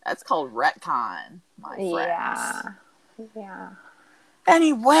 that's called retcon, my friends. Yeah.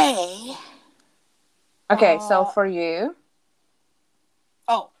 Anyway. Okay, so for you.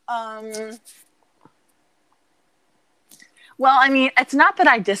 Well, I mean, it's not that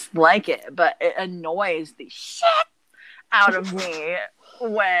I dislike it, but it annoys the shit out of me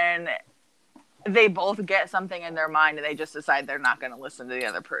when they both get something in their mind and they just decide they're not going to listen to the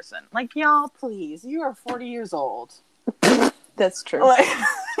other person. Like, y'all, please, you are 40 years old. That's true. Like,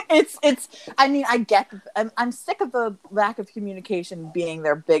 it's. I mean, I get. I'm sick of the lack of communication being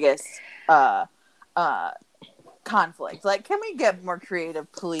their biggest conflict. Like, can we get more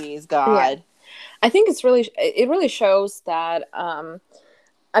creative, please, God? Yeah. I think it really shows that. I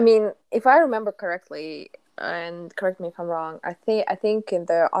mean, if I remember correctly, and correct me if I'm wrong, I think in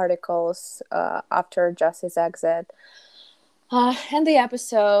the articles after Jesse's exit, and the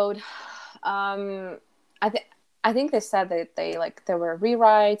episode, I think they said that there were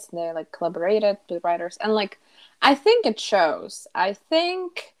rewrites and they like collaborated with writers, and like I think it shows. I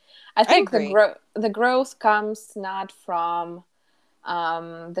think the growth comes not from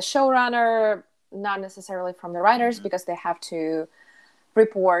the showrunner, not necessarily from the writers, because they have to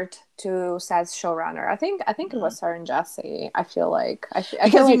report to Seth's showrunner. I think it was Sarah and Jesse. I feel like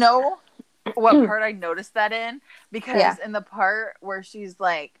because you know what part I noticed that in, because in the part where she's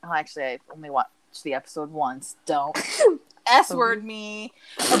like, oh, actually I only watched the episode once. Don't S-word me,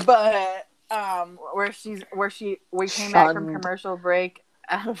 but we came back from commercial break.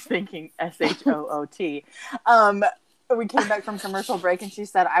 I was thinking SHOOT. We came back from commercial break and she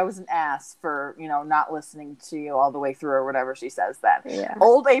said, I was an ass for, not listening to you all the way through, or whatever she says that. Yeah.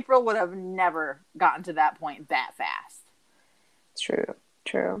 Old April would have never gotten to that point that fast. True.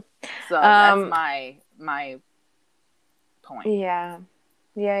 So that's my point. Yeah.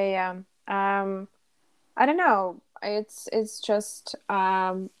 I don't know. It's just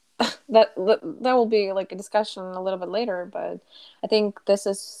that will be like a discussion a little bit later, but I think this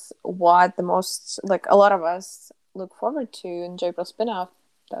is what the most, like, a lot of us look forward to in Japril spinoff,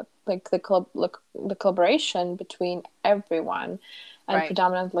 that like the collaboration between everyone, and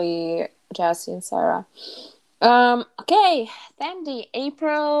predominantly Jesse and Sarah. Okay, then the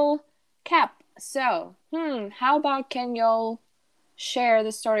April cap. So, how about, can y'all share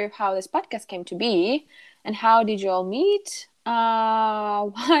the story of how this podcast came to be, and how did you all meet?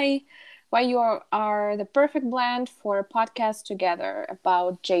 Why you are the perfect blend for a podcast together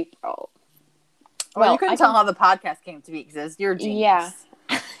about Japril. Well, you can tell how the podcast came to be, because it's your genius.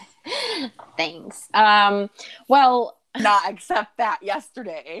 Yeah. Thanks. Well, not accept that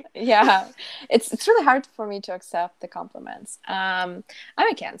yesterday. Yeah, it's really hard for me to accept the compliments. I'm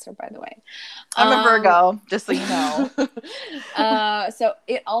a Cancer, by the way. I'm a Virgo, just so you know. So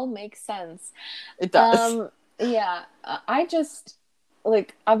it all makes sense. It does. Yeah, I just,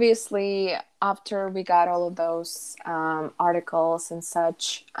 like, obviously after we got all of those articles and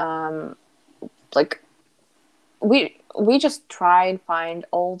such, like, we just try and find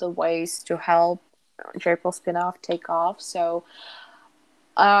all the ways to help Japril spinoff take off. So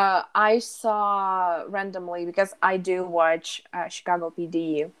I saw randomly, because I do watch Chicago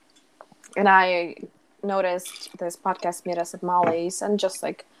PD, and I noticed this podcast, Meet Us at Molly's, and just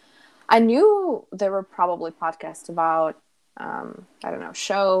like, I knew there were probably podcasts about I don't know,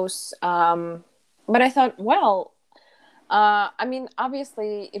 shows, but I thought, well, I mean,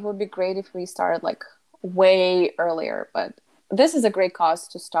 obviously it would be great if we started like way earlier, but this is a great cause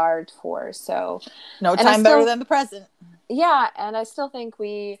to start for. So no time better than the present. Yeah, and I still think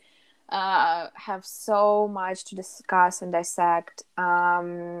we have so much to discuss and dissect.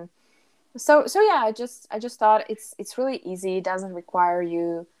 So yeah, I just thought it's really easy. It doesn't require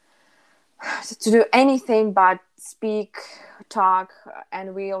you to do anything but speak, talk,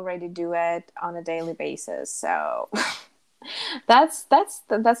 and we already do it on a daily basis. So that's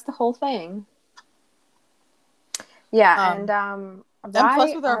the whole thing. Yeah, and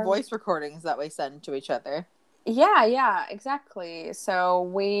plus with our voice recordings that we send to each other. Yeah, exactly. So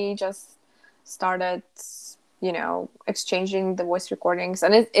we just started, exchanging the voice recordings,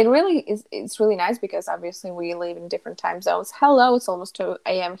 and it really is. It's really nice, because obviously we live in different time zones. Hello, it's almost 2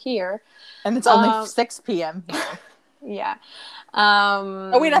 a.m. here, and it's only 6 p.m. here. Yeah.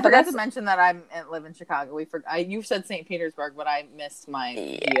 Oh wait, I but forgot to mention that I live in Chicago. You said St. Petersburg, but I missed my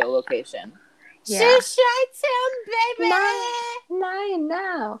geolocation. Yeah. Baby.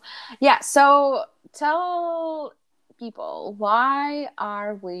 No. Yeah. So tell people, why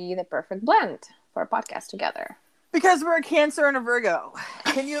are we the perfect blend for a podcast together? Because we're a Cancer and a Virgo.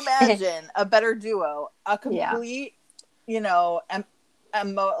 Can you imagine a better duo? A complete,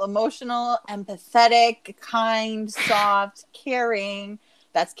 emotional, empathetic, kind, soft, caring.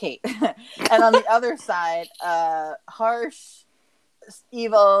 That's Kate. And on the other side, harsh,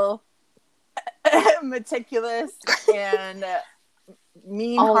 evil, meticulous, and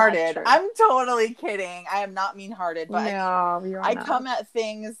mean-hearted. I'm totally kidding. I am not mean-hearted, but I come at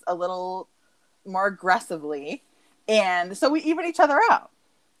things a little more aggressively, and so we even each other out.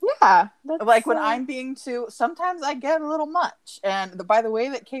 Yeah, like when I'm being too, sometimes I get a little much, and by the way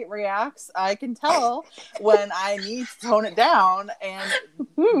that Kate reacts, I can tell when I need to tone it down and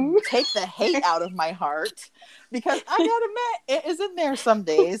take the hate out of my heart, because I gotta admit it is in there some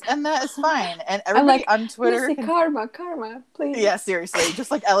days, and that is fine. And everybody on Twitter, Missy, karma, please. Yeah, seriousseriously, just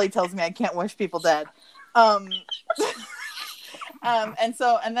like Ellie tells me I can't wish people dead.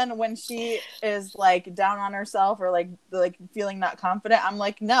 And then when she is like down on herself or like feeling not confident, I'm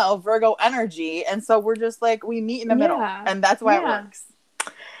like, no, Virgo energy. And so we're just like, we meet in the middle, and that's why it works.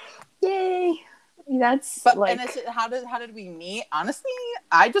 Yay. How did we meet? Honestly,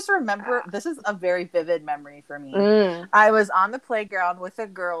 I just remember, this is a very vivid memory for me. I was on the playground with the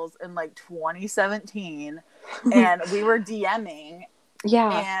girls in like 2017 and we were DMing.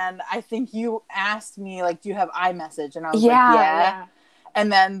 Yeah. And I think you asked me, like, do you have iMessage? And I was like, yeah.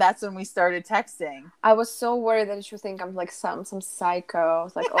 And then that's when we started texting. I was so worried that she would think I'm like some psycho. I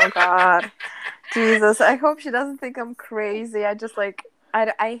was like, oh God, Jesus, I hope she doesn't think I'm crazy. I just like,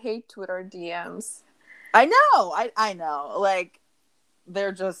 I hate Twitter DMs. I know. Like,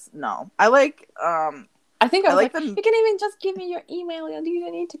 they're just, no. I like, I think I was like you can even just give me your email. You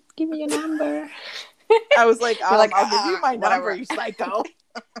don't need to give me your number. I was like, I'll give you my number, you psycho.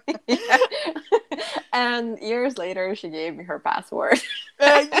 And years later, she gave me her password.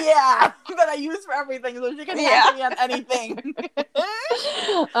 That I use for everything, so she can hack me on anything.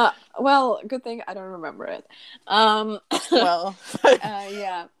 Well, good thing I don't remember it.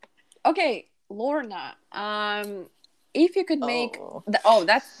 Yeah. Okay, Lorna. If you could make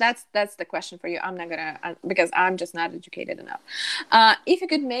that's the question for you. I'm not gonna because I'm just not educated enough. If you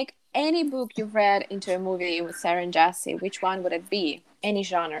could make any book you've read into a movie with Sarah and Jesse, which one would it be? Any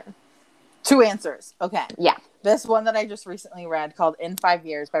genre? 2 answers. Okay. Yeah. This one that I just recently read called In 5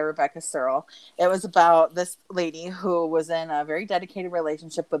 Years by Rebecca Searle. It was about this lady who was in a very dedicated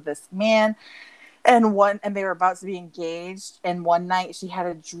relationship with this man. And they were about to be engaged. And one night she had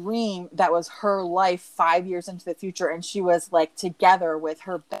a dream that was her life 5 years into the future. And she was like together with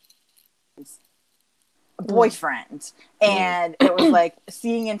her boyfriend. And it was like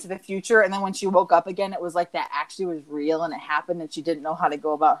seeing into the future. And then when she woke up again, it was like that actually was real and it happened. And she didn't know how to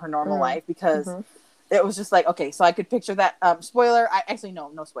go about her normal life because it was just like, okay, so I could picture that. Spoiler.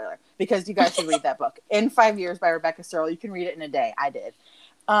 No spoiler, because you guys should read that book. In 5 Years by Rebecca Searle. You can read it in a day. I did.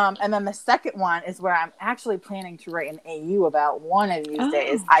 And then the second one is where I'm actually planning to write an AU about one of these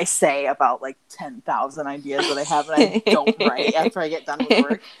days. I say about like 10,000 ideas that I have and I don't write after I get done with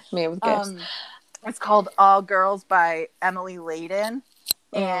work. Me with gifts. It's called All Girls by Emily Layden.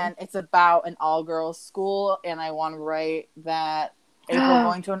 And it's about an all-girls school. And I want to write that April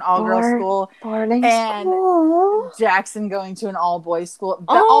going to an all-girls school. Boarding and school. Jackson going to an all-boys school.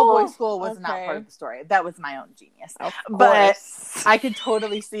 The all-boys school was not part of the story. That was my own genius. But I could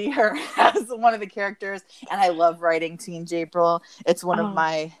totally see her as one of the characters. And I love writing Teen Japril. It's one of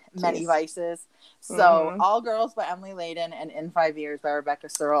my many vices. So All Girls by Emily Layden and In 5 Years by Rebecca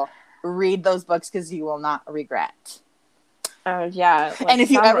Searle. Read those books because you will not regret. Yeah. And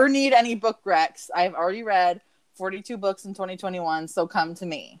if you ever need any book recs, I've already read 42 books in 2021, so come to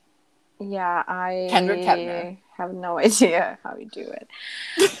me. Yeah, Kendrick Kepner. Have no idea how you do it.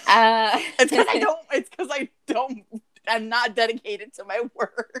 It's because I'm not dedicated to my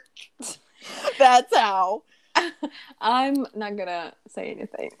work. That's how. I'm not gonna say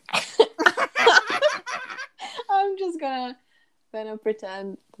anything. I'm just gonna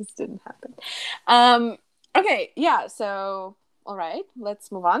pretend this didn't happen. Okay, yeah, so all right,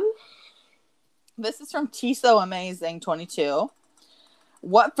 let's move on. This is from Tiso Amazing 22.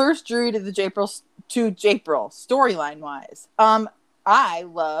 What first drew you to Japril storyline wise? I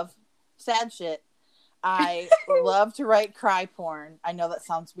love sad shit. I love to write cry porn. I know that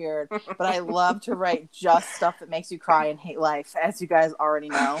sounds weird, but I love to write just stuff that makes you cry and hate life, as you guys already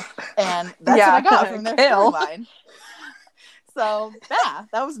know. And that's what I got from their storyline. So yeah,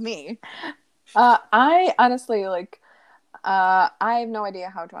 that was me. I honestly I have no idea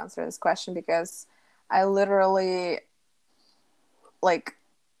how to answer this question because I literally like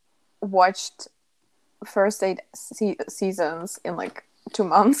watched first 8 seasons in like 2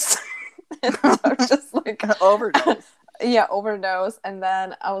 months. And so I was just like overdose. Yeah, overdose. And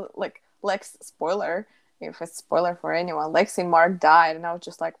then I was like, Lex, spoiler, if it's spoiler for anyone, Lexi Mark died, and I was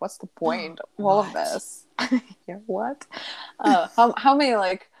just like, what's the point of all of this? Yeah, what? How many,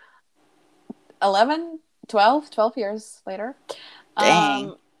 like 11, 12 years later?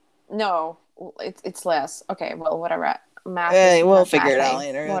 Dang. No, it's less. Okay, well, whatever. Math Hey, is we'll not figure it mathing. out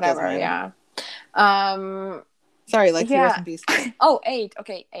later. Whatever, yeah. Sorry, Lexi, yeah. rest in peace. Oh, 8.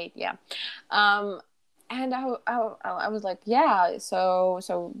 Okay, 8, yeah. And I was like, yeah, so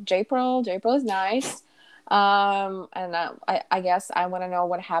Japril is nice. And I guess I want to know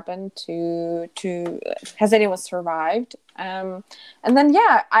what happened to has anyone survived? And then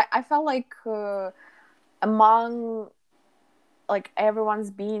yeah, I felt like among like everyone's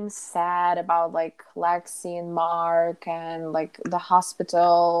being sad about like Lexi and Mark and like the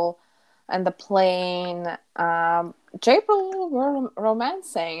hospital and the plane. Japril were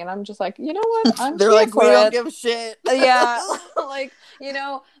romancing, and I'm just like, you know what? I'm They're here like, for we don't it. give a shit. Yeah, like, you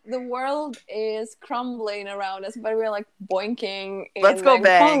know, the world is crumbling around us, but we're like boinking in Let's go the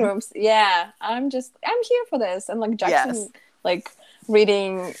bang. rooms. Yeah, I'm here for this. And like Jackson, like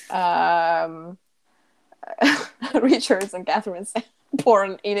reading Richards and Catherine's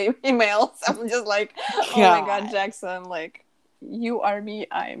porn emails. I'm just like, oh my god, Jackson, like, you are me,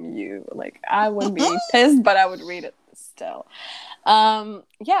 I am you. Like, I would be pissed, but I would read it still.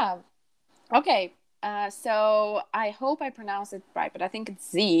 Yeah. Okay. So I hope I pronounced it right, but I think it's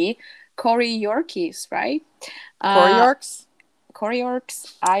Z. Corey Yorkies, right? Corey Yorks? Corey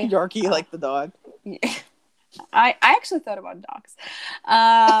Yorks. Yorkie, like the dog. I actually thought about dogs.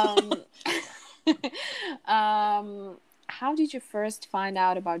 How did you first find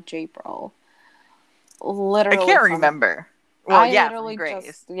out about Japril? Literally, I can't remember. Well, yeah, literally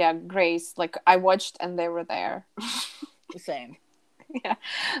Grace. Grace. Like, I watched and they were there. Same. Yeah.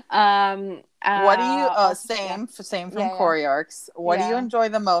 What do you? Same from Corey Arcs. What do you enjoy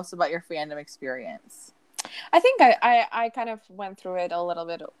the most about your fandom experience? I think I kind of went through it a little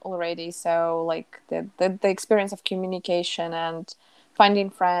bit already. So like the experience of communication and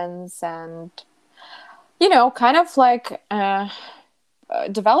finding friends and, you know, kind of like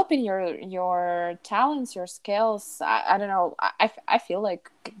developing your talents, your skills. I don't know. I feel like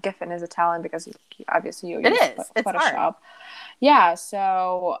Giffen is a talent because obviously you use Photoshop. Art. Yeah.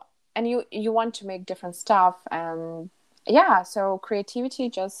 So, and you want to make different stuff, and yeah. So creativity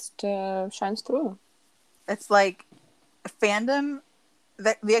just shines through. It's like fandom.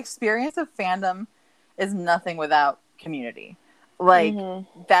 The experience of fandom is nothing without community. Like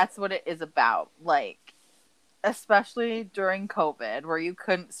that's what it is about. Like, especially during COVID where you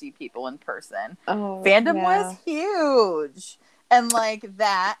couldn't see people in person. Fandom was huge. And like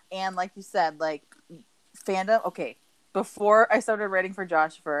that, and like you said, like fandom, okay, before I started writing for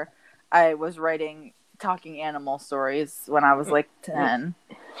Joshua, I was writing talking animal stories when I was like 10.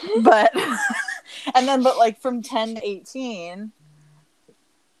 But but like from 10 to 18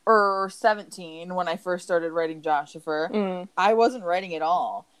 or 17 when I first started writing Joshua, I wasn't writing at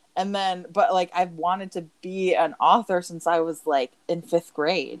all. And then, but like, I've wanted to be an author since I was like in 5th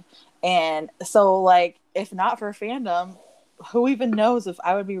grade. And so like, if not for fandom, who even knows if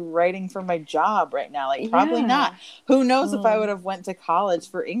I would be writing for my job right now? Like, probably not. Who knows if I would have went to college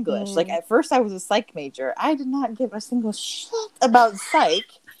for English? Like, at first I was a psych major. I did not give a single shit about psych.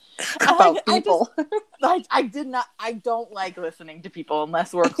 About people. I did not. I don't like listening to people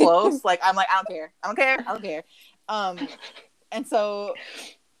unless we're close. Like, I'm like, I don't care. And so...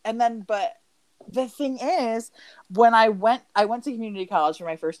 And then, but the thing is, when I went to community college for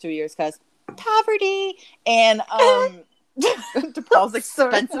my first 2 years because poverty and DePaul's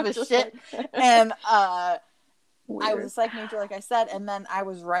expensive as shit. And I was a psych major, like I said, and then I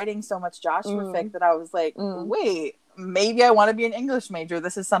was writing so much Joshua fic that I was like, wait, maybe I want to be an English major.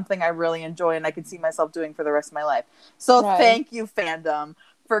 This is something I really enjoy and I could see myself doing for the rest of my life. So thank you, fandom,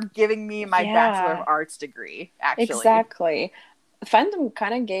 for giving me my Bachelor of Arts degree, actually. Exactly. Fandom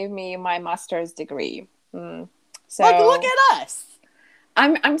kind of gave me my master's degree. So like, look at us.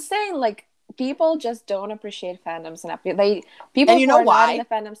 I'm saying, like, people just don't appreciate fandoms enough. People and you who know are why? not in the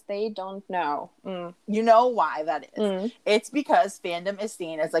fandoms, they don't know. You know why that is? It's because fandom is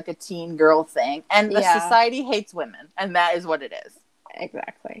seen as like a teen girl thing, and the society hates women, and that is what it is.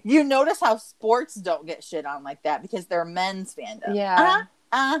 Exactly. You notice how sports don't get shit on like that because they're men's fandom. Yeah.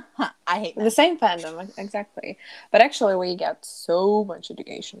 I hate The that. same fandom, exactly. But actually, we get so much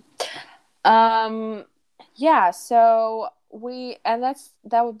education. Yeah. So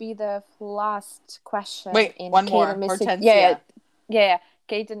that would be the last question Wait, in one Kate and more. Missy. Hortensia. Yeah.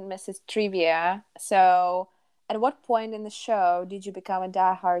 Kate and Missy's trivia. So, at what point in the show did you become a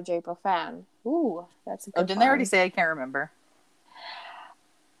diehard April fan? Ooh, that's a Oh, good didn't one. I already say I can't remember?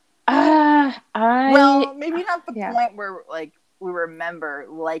 I Well, maybe not the yeah. point where like we remember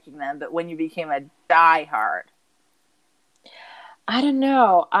liking them, but when you became a diehard. I don't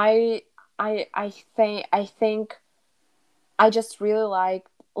know. I think I just really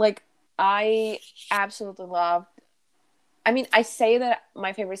like I absolutely loved. I mean, I say that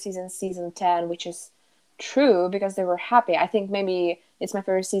my favorite season is season 10, which is true because they were happy. I think maybe it's my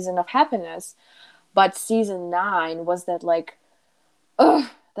favorite season of happiness, but season 9 was that like ugh,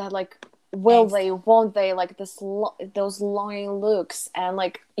 that like will Angst. they, won't they, like those longing looks, and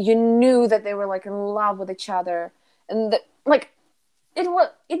like you knew that they were like in love with each other, and like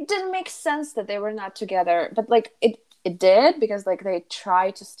it didn't make sense that they were not together, but like it did because like they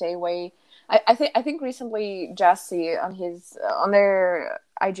tried to stay away. I think recently Jesse on his on their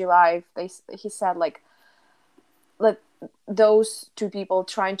IG live he said like those two people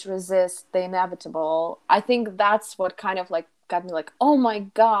trying to resist the inevitable. I think that's what kind of like got me like, oh my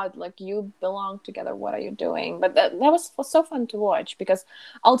god, like you belong together, what are you doing? But that was so fun to watch because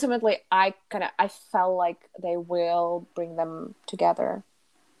ultimately I felt like they will bring them together.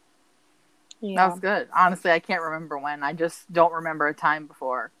 That Yeah. was good. Honestly, I can't remember when. I just don't remember a time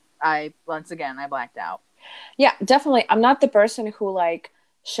before. I blacked out. Yeah, definitely. I'm not the person who like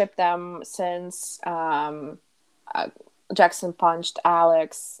shipped them since uh, Jackson punched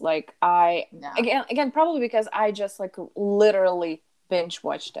Alex. Like I No. again probably because I just like literally binge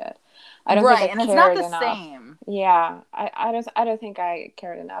watched it. I don't think I Right, and it's not cared the enough. same. Yeah, I don't think I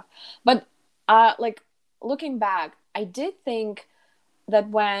cared enough. But like looking back, I did think that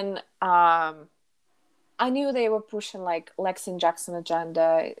when I knew they were pushing like Lex and Jackson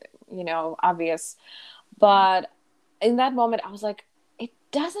agenda, obvious. But in that moment, I was like, it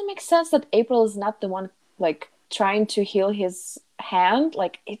doesn't make sense that April is not the one like trying to heal his hand.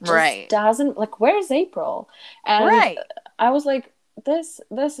 Like it just Right. doesn't. Like where's April? And Right. I was like, this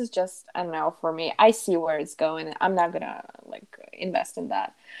is just a no for me. I see where it's going. I'm not gonna like invest in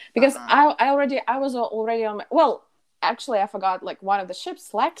that because I was already on my well. Actually, I forgot like one of the ships,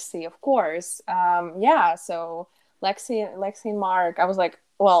 Lexi, of course. Yeah, so Lexi and Mark. I was like,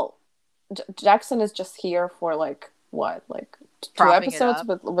 well, Jackson is just here for like what, like two Propping it episodes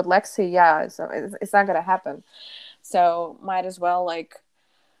up. with Lexi. Yeah, so it's not gonna happen. So might as well like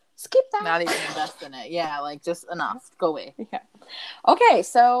skip that. Not even invest in it. Yeah, like just enough. Go away. Yeah. Okay,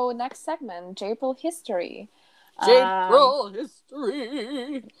 so next segment, Japril history. Japril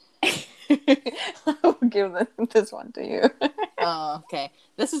history. I'll give this one to you. Oh, okay.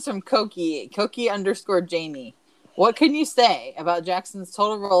 This is from Koki. Koki_Jamie. What can you say about Jackson's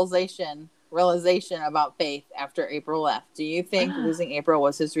total realization about faith after April left? Do you think losing April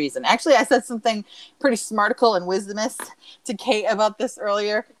was his reason? Actually, I said something pretty smartical and wisdomist to Kate about this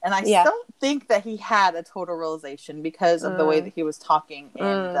earlier, and I don't think that he had a total realization because of the way that he was talking in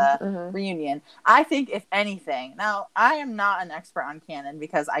the reunion. I think, if anything, now I am not an expert on canon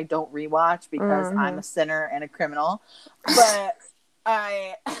because I don't rewatch because I'm a sinner and a criminal, but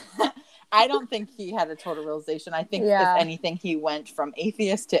I don't think he had a total realization. I think, if anything, he went from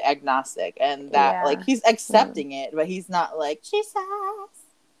atheist to agnostic, and that like he's accepting it, but he's not like Jesus.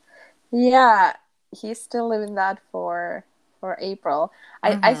 Yeah, he's still living that for April.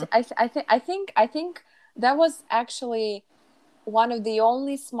 I think that was actually one of the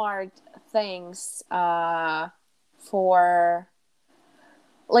only smart things for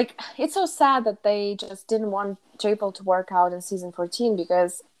like it's so sad that they just didn't want April to work out in season 14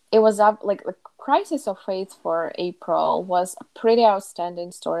 because it was up like the crisis of faith for April was a pretty outstanding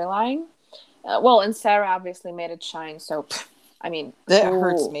storyline. Well, and Sarah obviously made it shine. So, I mean, that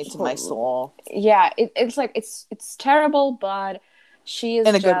hurts me to my soul. Yeah, it's like it's terrible, but she is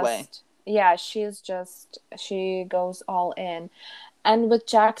in a just, good way. Yeah, she goes all in, and with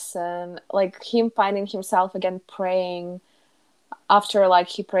Jackson, like him finding himself again praying after like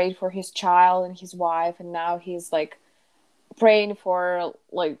he prayed for his child and his wife, and now he's like praying for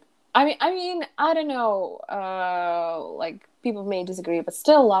like I mean I don't know, like people may disagree, but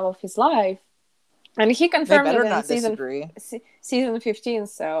still love of his life, and he confirmed They better it in not disagree. season 15.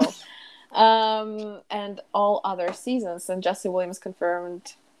 So and all other seasons, and Jesse Williams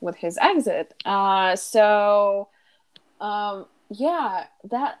confirmed with his exit. So yeah,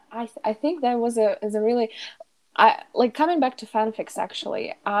 that I think that is a really I like coming back to fanfics.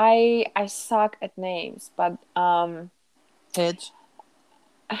 Actually, I suck at names, but Hitch.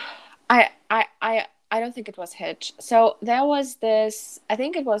 I don't think it was Hitch. So there was this. I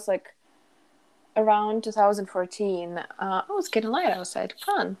think it was like around 2014. Oh, it's getting light outside.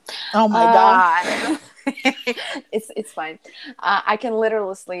 Fun. Oh my god. It's fine. I can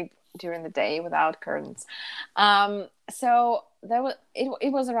literally sleep during the day without curtains. So that was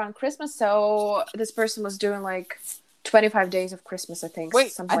it was around Christmas. So this person was doing like 25 days of Christmas, I think.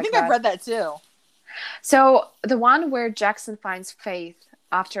 Wait, something I think like I've that. read that too. So the one where Jackson finds faith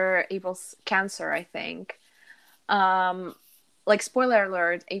after April's cancer, I think. Like spoiler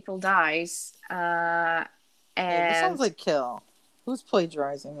alert, April dies. Wait, And this sounds like Kill. Who's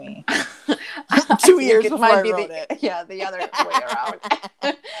plagiarizing me? I 2 think years it before might I be wrote it. yeah, the other way around.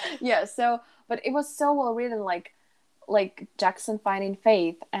 Yeah, so but it was so well written, like Jackson finding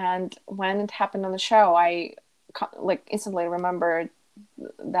faith, and when it happened on the show, I like instantly remembered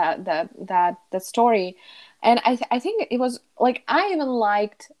that story, and I think it was like I even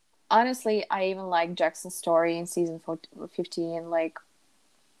liked Jackson's story in season 15, like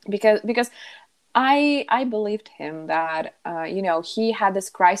because I believed him that he had this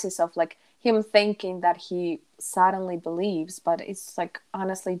crisis of like him thinking that he suddenly believes, but it's like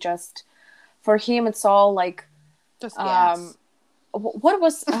honestly just for him it's all like Just gas. what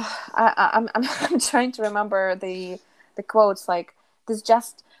was I'm trying to remember the quotes, like this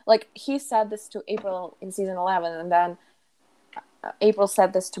just like he said this to April in season 11, and then April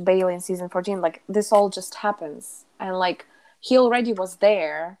said this to Bailey in season 14, like this all just happens, and like he already was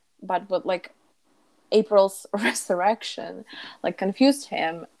there, but like April's resurrection like confused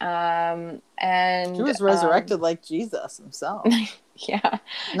him, and She was resurrected like Jesus himself. yeah,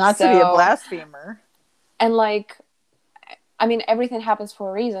 Not to be a blasphemer. And like I mean everything happens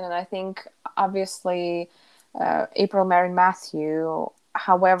for a reason, and I think obviously April married Matthew,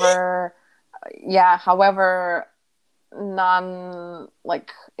 however none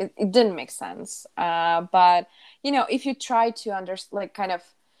like it didn't make sense, but if you try to kind of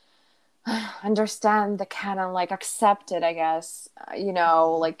understand the canon, like accept it, I guess,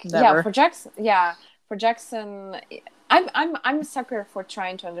 like Never. for Jackson I'm a sucker for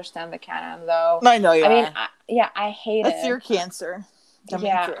trying to understand the canon, though. I know you are. I hate it. That's your cancer.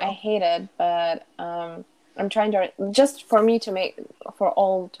 I hate it, but I'm trying to just for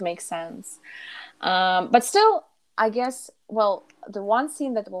all to make sense, but still I guess, well, the one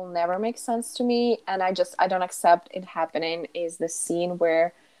scene that will never make sense to me, and I don't accept it happening, is the scene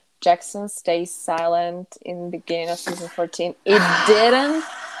where Jackson stays silent in the beginning of season 14. It didn't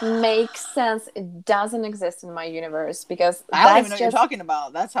make sense. It doesn't exist in my universe, because I don't even know what you're talking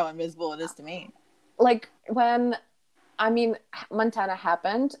about. That's how invisible it is to me. Like when, I mean, Montana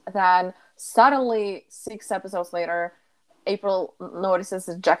happened, then suddenly 6 episodes later, April notices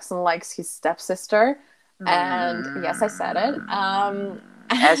that Jackson likes his stepsister. And yes, I said it.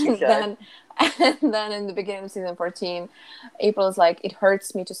 As you should. And then in the beginning of season 14, April is like, it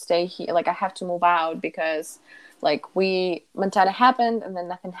hurts me to stay here. Like, I have to move out because, like, Montana happened and then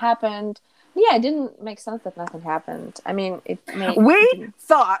nothing happened. Yeah, it didn't make sense that nothing happened. I mean, we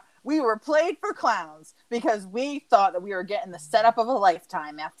thought we were played for clowns because we thought that we were getting the setup of a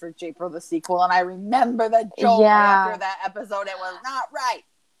lifetime after Japril the sequel. And I remember the joke after that episode. It was not right.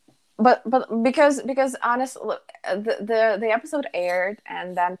 But because honestly, the episode aired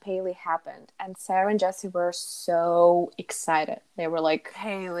and then Paley happened, and Sarah and Jesse were so excited. They were like,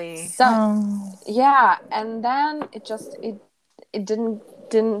 Haley, yeah, and then it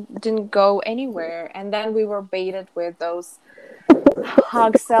didn't go anywhere, and then we were baited with those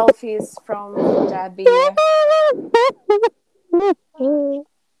hug selfies from Debbie.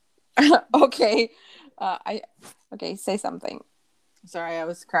 Okay, say something. Sorry, I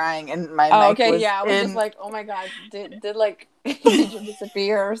was crying and my mic was I was just like, oh my god, did like did you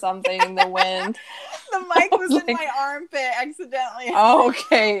disappear or something in the wind? The mic was in my armpit accidentally. Oh,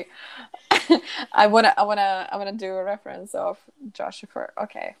 okay. I wanna do a reference of Joshua.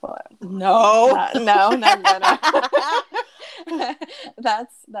 Okay, well, no, not gonna.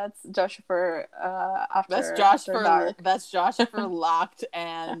 That's Joshua. That's Joshua Locked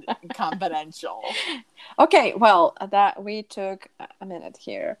and Confidential. Okay, well, that we took a minute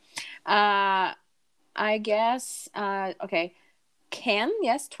here. I guess. Okay, Ken.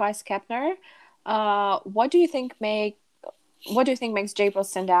 Yes, twice Kepner. What do you think makes Japril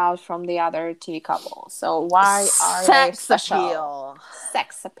stand out from the other TV couples? So why are they special? Appeal.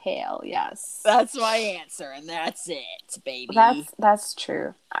 Sex appeal. Yes, that's my answer, and that's it, baby. That's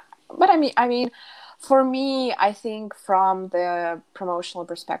true. But I mean, For me, I think from the promotional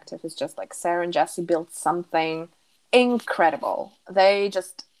perspective, it's just like Sarah and Jesse built something incredible. They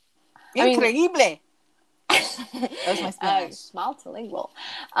just, I mean, Increíble. That was my Spanish. multilingual.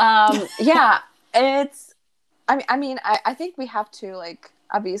 Yeah, it's. I think we have to like.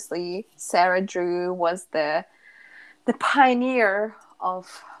 Obviously, Sarah Drew was the pioneer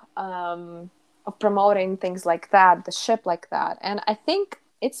of promoting things like that, the ship like that, and I think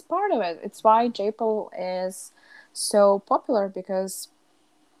it's part of it. It's why Japril is so popular because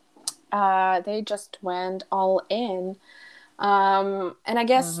they just went all in. And I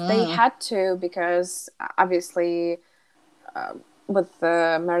guess they had to because obviously with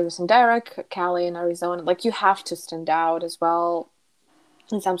Meredith and Derek, Cali in Arizona, like you have to stand out as well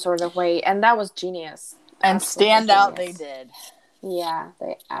in some sort of way. And that was genius. And Absolutely stand out genius. they did. Yeah,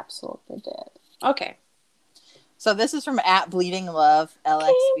 they absolutely did. Okay. So this is from @BleedingLove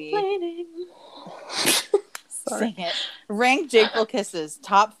LXB. Sing it. Rank Japril kisses.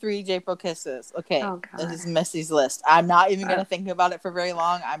 Top 3 Japril kisses. Okay. Oh, God. This is Missy's list. I'm not even going to think about it for very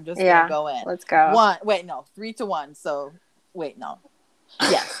long. I'm just going to go in. Let's go. 1. Wait, no. 3 to 1. So, wait, no.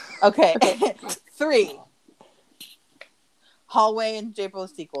 Yes. Okay. 3. Hallway and Japril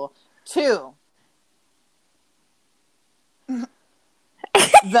sequel. 2.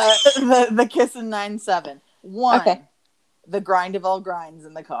 the kiss in 9/7. 1. Okay. The grind of all grinds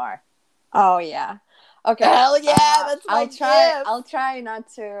in the car. Oh, yeah. Okay. Hell yeah, that's my gift. I'll try not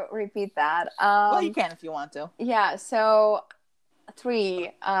to repeat that. Well, you can if you want to. Yeah, so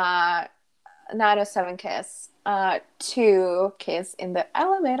 3, 907 kiss. 2, kiss in the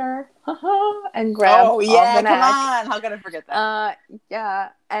elevator. And grab Oh, yeah, the neck. come on. How could I forget that? Yeah,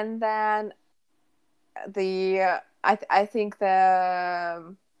 and then I think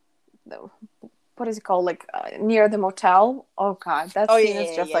the what is it called? Like near the motel. Oh God, that scene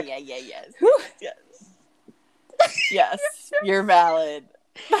is just like yes. Yes, you're valid.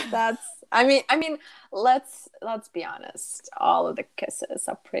 That's. I mean, let's be honest. All of the kisses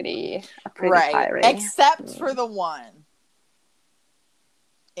are pretty right, fiery. except for the one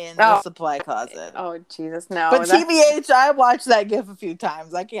in the supply closet. Oh Jesus, no! But TBH, I watched that GIF a few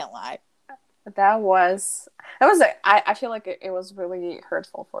times. I can't lie. That was I feel like it was really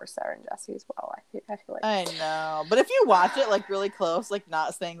hurtful for Sarah and Jesse as well. I feel like I know, but if you watch it like really close, like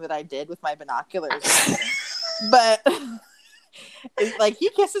not saying that I did with my binoculars, but like he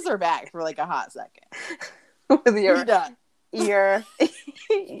kisses her back for like a hot second with your ear.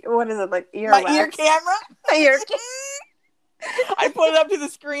 What is it like? My ear camera. Ear. I put it up to the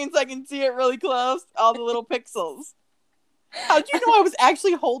screen so I can see it really close, all the little pixels. How'd you know I was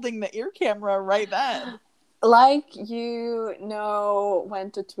actually holding the ear camera right then? Like you know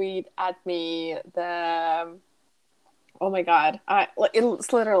when to tweet at me the oh my God,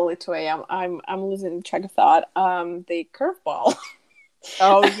 it's literally 2 a.m. I'm losing track of thought. The curveball.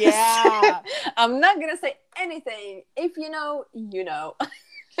 Oh yeah. I'm not gonna say anything. If you know, you know.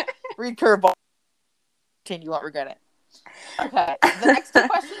 Read curveball. You won't regret it. Okay. The next 2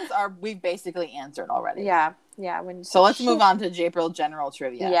 questions we've basically answered already. Yeah. So let's move on to Japril general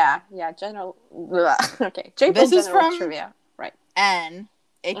trivia. Yeah, general. Okay, Japril this is general from trivia, right? N,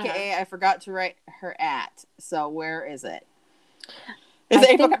 aka I forgot to write her at. So where is it? Is it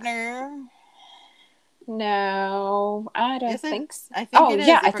April Kepner? No, I don't think so. I think it is.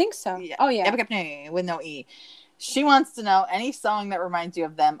 Yeah, I think so. Yeah. Oh yeah, April Kepner with no E. She wants to know any song that reminds you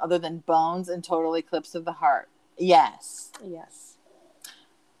of them other than Bones and Total Eclipse of the Heart. Yes.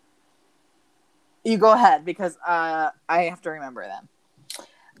 You go ahead because I have to remember them.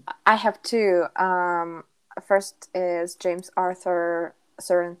 I have 2. First is James Arthur.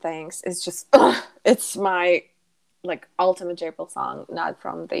 Certain Things. It's just it's my like ultimate Japril song, not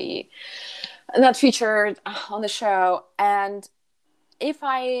featured on the show. And if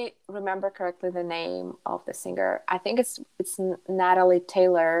I remember correctly, the name of the singer, I think it's Natalie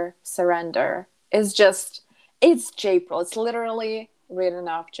Taylor. Surrender. It's Japril. It's literally written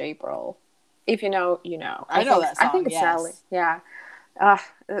off Japril. If you know, you know. I know that song. I think it's yes. Natalie. Yeah.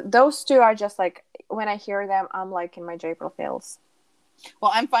 Those 2 are just like when I hear them, I'm like in my Japril feels.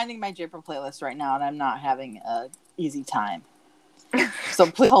 Well, I'm finding my Japril playlist right now, and I'm not having an easy time. So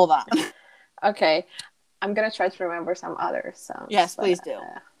please hold on. Okay. I'm gonna try to remember some other songs. Yes, please do.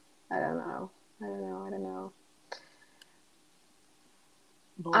 I don't know.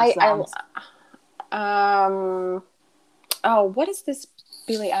 What is this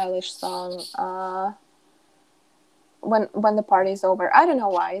Billie Eilish song? When the party's over. I don't know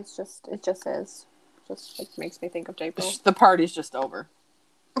why. It just is. Just like makes me think of Japril. The party's just over.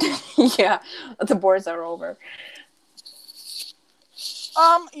 Yeah, the boards are over.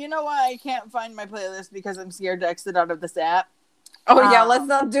 You know why I can't find my playlist? Because I'm scared to exit out of this app. Oh yeah, let's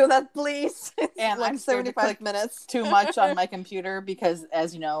not do that, please. It's And like I'm scared to 75 click minutes too much on my computer because,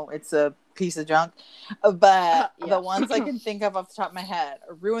 as you know, it's a piece of junk. But Yeah. the ones I can think of off the top of my head: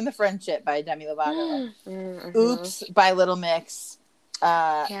 "Ruin the Friendship" by Demi Lovato, Mm-hmm. "Oops" by Little Mix,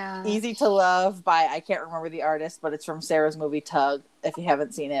 Yeah. "Easy to Love" by, I can't remember the artist, but it's from Sarah's movie Tug. If you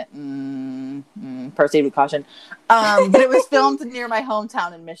haven't seen it, proceed with caution. But it was filmed near my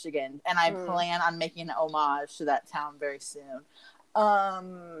hometown in Michigan, and I plan on making an homage to that town very soon.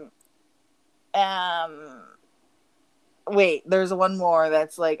 Wait, there's one more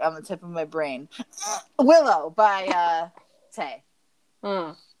that's like on the tip of my brain. "Willow" by Tay.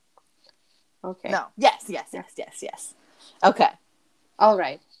 Okay. No. Yes. Okay. All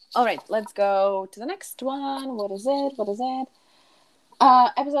right. Let's go to the next one. What is it?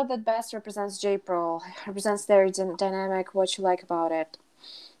 Episode that best represents Japril. Represents their dynamic. What you like about it?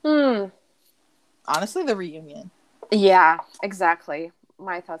 Honestly, the reunion. Yeah, exactly.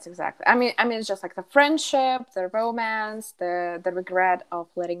 My thoughts exactly. I mean, it's just like the friendship, the romance, the regret of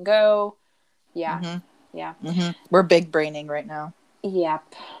letting go. Yeah, yeah. We're big braining right now.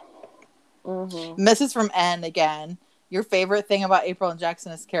 Yep. This is from N again. Your favorite thing about April and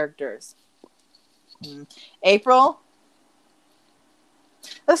Jackson as characters? April?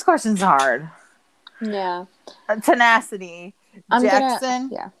 This question's hard. Yeah. Tenacity.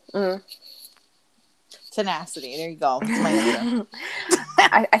 Jackson? Yeah. Tenacity. There you go. That's my answer.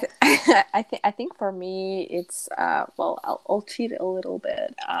 I think for me it's well, I'll cheat a little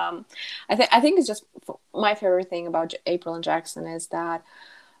bit. I think it's just my favorite thing about April and Jackson is that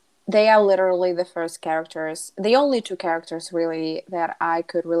they are literally the only two characters really that I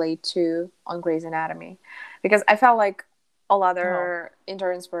could relate to on Grey's Anatomy, because I felt like all other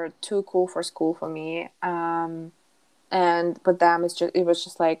interns were too cool for school for me, and with them it was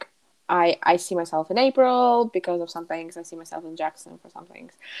just like I see myself in April because of some things. I see myself in Jackson for some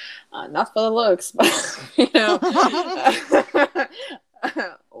things. Not for the looks, but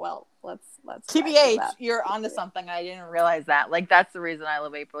well, let's TBH, you're onto something. I didn't realize that. Like, that's the reason I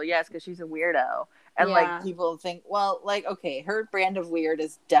love April. Yes, because she's a weirdo. And like people think, well, like, okay, her brand of weird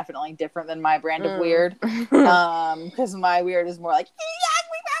is definitely different than my brand of weird. Because my weird is more like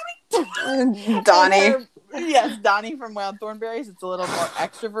Donnie. Yes, Donnie from Wild Thornberries. It's a little more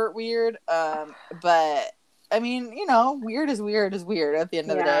extrovert weird. But I mean, weird is weird at the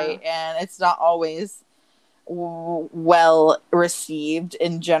end of the day, and it's not always well received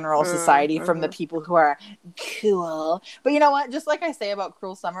in general society from the people who are cool. But you know what? Just like I say about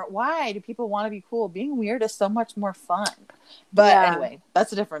Cruel Summer, why do people want to be cool? Being weird is so much more fun. But anyway,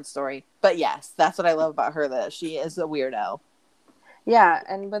 that's a different story. But yes, that's what I love about her, that she is a weirdo. Yeah,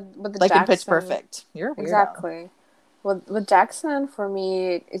 and with the like Jackson, in Pitch Perfect, you're a weirdo. Exactly. With Jackson, for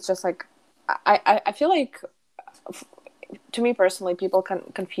me, it's just like I feel like, to me personally, people can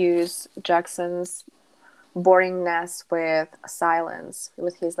confuse Jackson's boringness with silence,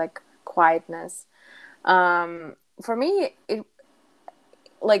 with his like quietness. For me, it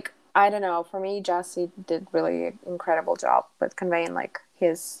like, I don't know. For me, Jesse did really incredible job with conveying like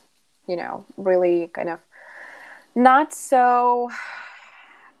his, really kind of not so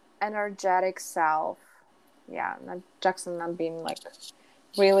energetic self. Yeah, Jackson not being like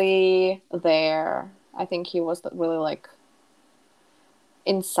really there. I think he was really like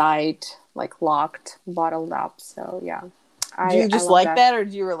inside, like locked, bottled up. So yeah. Do you just like that, or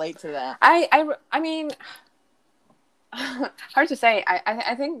do you relate to that? I mean, hard to say.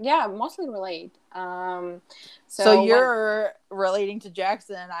 I think, yeah, mostly relate. So you're relating to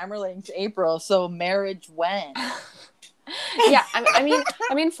Jackson, I'm relating to April. So marriage when? Yeah, I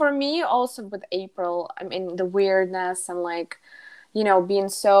mean, for me also with April, I mean the weirdness and like, being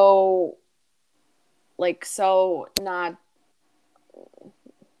so not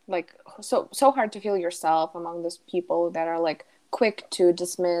like so hard to feel yourself among those people that are like quick to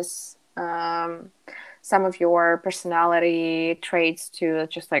dismiss some of your personality traits to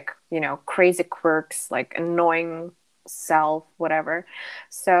just like, crazy quirks, like annoying self, whatever.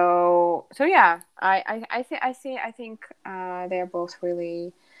 So yeah, I think they're both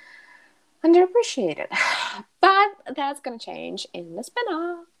really underappreciated, but that's gonna change in the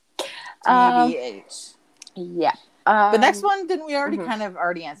spin-off. TBH. Yeah. The next one, didn't we already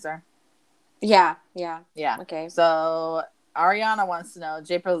already answer? Yeah. Okay. So Ariana wants to know,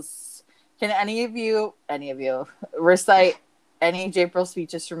 Japril's, can any of you recite any Japril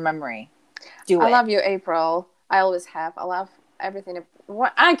speeches from memory? Do it. I love you, April. I always have. I love everything.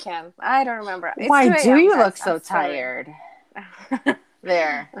 What I can. I don't remember. It's Why do you look so tired?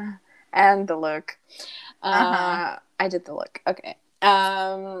 There. And the look. I did the look. Okay.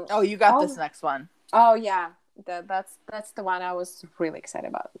 Oh, you got this next one. Oh yeah, that's the one I was really excited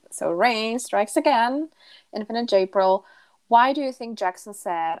about. So Rain strikes again. Infinite Japril. Why do you think Jackson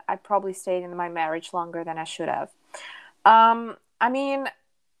said I probably stayed in my marriage longer than I should have? I mean,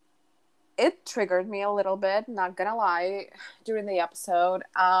 it triggered me a little bit. Not gonna lie, during the episode.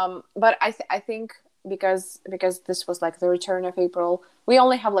 But I think because this was like the return of April, we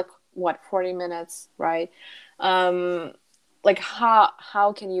only have like what 40 minutes, right? Like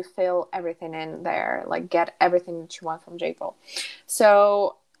how can you fill everything in there, like get everything that you want from Japril?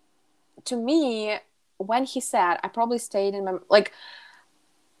 So to me, when he said I probably stayed in my, like,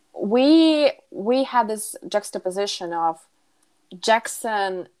 we had this juxtaposition of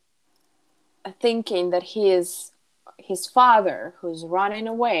Jackson thinking that he is his father who's running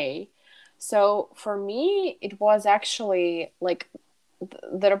away. So for me it was actually like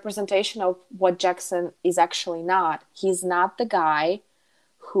the representation of what Jackson is actually not. He's not the guy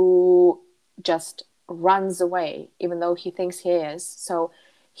who just runs away, even though he thinks he is. So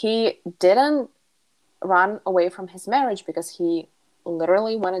he didn't run away from his marriage because he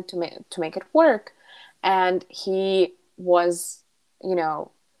literally wanted to make it work. And he was, you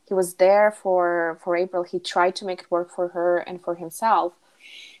know, he was there for April. He tried to make it work for her and for himself.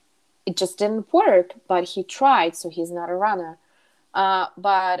 It just didn't work, but he tried, so he's not a runner.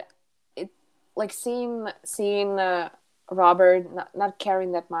 But it, like seeing Robert not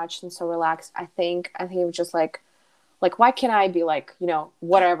caring that much and so relaxed. I think it was just like why can't I be like, you know,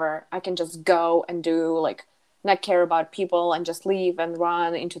 whatever, I can just go and do, like, not care about people and just leave and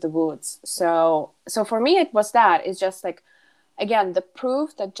run into the woods. So for me it was that. It's just like, again, the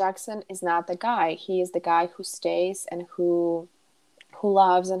proof that Jackson is not the guy. He is the guy who stays and who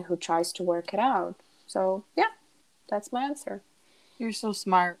loves and who tries to work it out. So yeah, that's my answer. You're so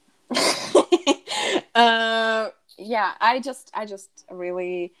smart. Yeah, I just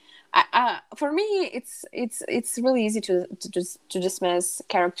really, for me, it's really easy to dismiss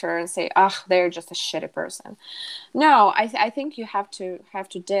character and say, ah, they're just a shitty person. No, I think you have to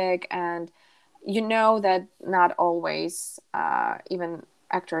dig, and you know that not always even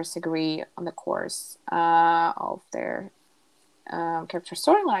actors agree on the course of their character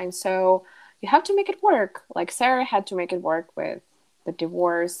storyline. So you have to make it work. Like Sarah had to make it work with the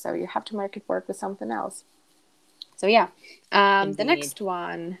divorce, so you have to make it work with something else. So yeah, the next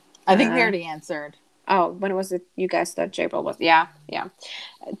one. I think we already answered. Oh, when was it? You guys thought Japril was? Yeah.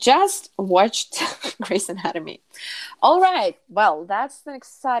 Just watched Grey's Anatomy. All right. Well, that's the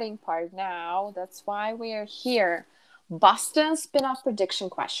exciting part now. That's why we are here. Boston spin-off prediction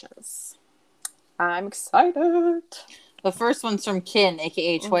questions. I'm excited. The first one's from Kin,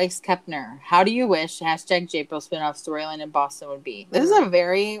 aka Twice Kepner. How do you wish #Japril spinoff storyline in Boston would be? This is a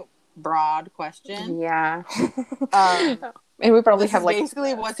very broad question. Yeah. And we probably have like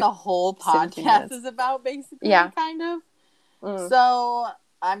basically what the whole podcast is about, basically. Yeah. Kind of. So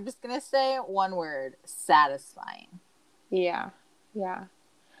I'm just gonna say one word: satisfying. Yeah.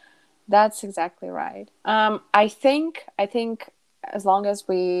 That's exactly right. I think as long as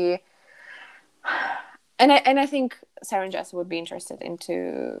we, and I think Sarah and Jess would be interested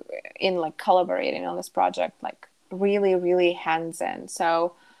in like collaborating on this project, like really, really hands-on.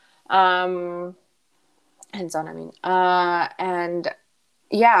 So, hands-on, I mean. And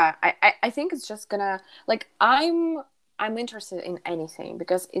yeah, I think it's just gonna, like, I'm interested in anything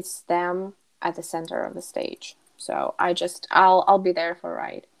because it's them at the center of the stage. So I'll be there for a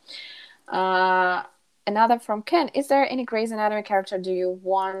ride. Another from Ken. Is there any Grey's Anatomy character do you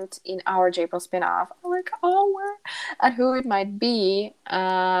want in our Japril spinoff? Like, and who it might be.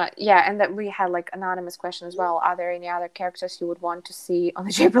 Yeah, and that we had like anonymous question as well. Are there any other characters you would want to see on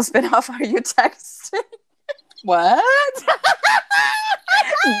the Japril spinoff? Are you texting? What?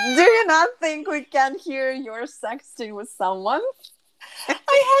 Do you not think we can hear your sexting with someone? I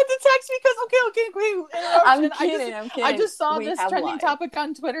had to text because I'm kidding. I just saw this trending topic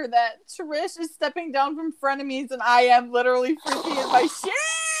on Twitter that Trish is stepping down from Frenemies, and I am literally freaking in my shit.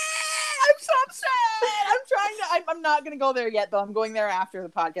 I'm so upset. I'm not gonna go there yet, though. I'm going there after the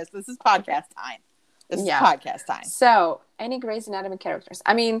podcast. This is podcast time. Podcast time. So, any Grey's Anatomy characters?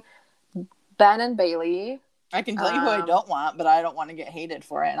 I mean, Ben and Bailey. I can tell you who I don't want, but I don't want to get hated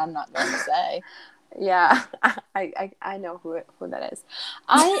for it, and I'm not going to say. Yeah, I know who that is.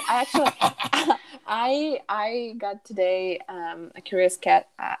 I actually I got today a curious cat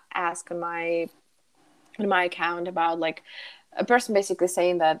ask on my account about like a person basically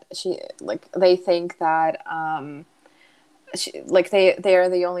saying that they think that they are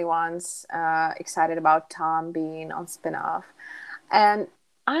the only ones excited about Tom being on spinoff, and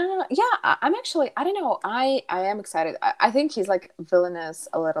Yeah, I'm actually, I don't know. I am excited. I think he's like villainous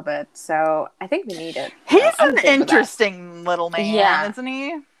a little bit, so I think we need it. He's So I'm an good with that. interesting little man, Yeah. isn't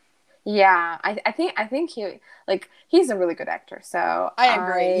he? Yeah, I think he like he's a really good actor. So I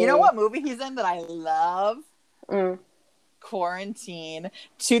agree. You know what movie he's in that I love? Mm. Quarantine,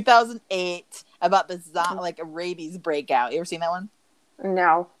 2008, about the like a rabies breakout. You ever seen that one?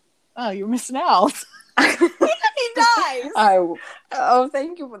 No. Oh, you're missing out. He dies. Oh,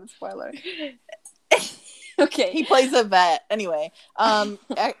 thank you for the spoiler. Okay. He plays a vet. Anyway,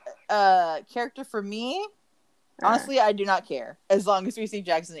 character for me, honestly, I do not care. As long as we see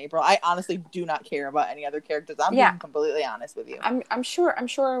Jackson and April, I honestly do not care about any other characters. I'm being completely honest with you. I'm sure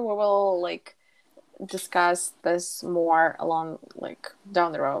we will like discuss this more along like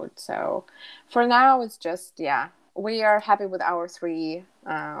down the road. So for now, it's just we are happy with our 3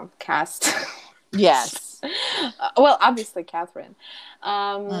 cast. Yes. Well, obviously Catherine.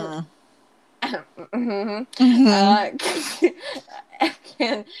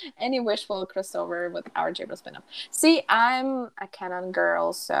 Can any wish will crossover with our Japril spin-off? See, I'm a canon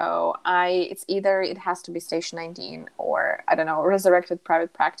girl, so it's either it has to be Station 19 or I don't know, Resurrected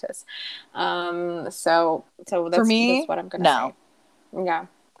Private Practice. So that's what I'm gonna say. Yeah.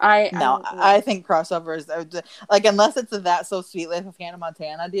 I think crossovers are like, unless it's a That So Sweet Life of Hannah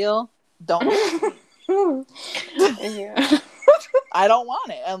Montana deal, don't. Yeah. I don't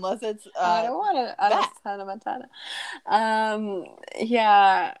want it unless it's I don't want it unless it's Hannah Montana.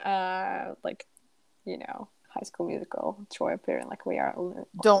 Like, you know, High School Musical, Troy appearing like we are.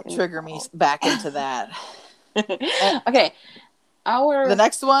 Don't trigger me back into that. Okay, the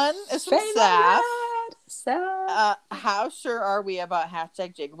next one is from Saf. How sure are we about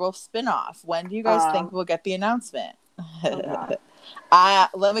 #Japril spinoff? When do you guys think we'll get the announcement? Oh, I'm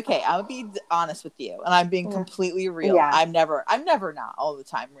gonna be honest with you, and I'm being completely real. Yeah. I'm never not all the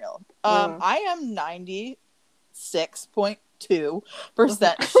time real. I am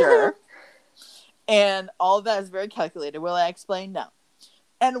 96.2% sure, and all of that is very calculated. Will I explain? No.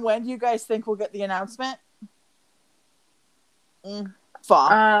 And when do you guys think we'll get the announcement?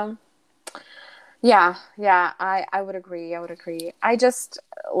 Fall. Yeah, I would agree. I just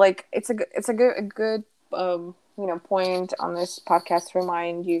like it's a good point on this podcast to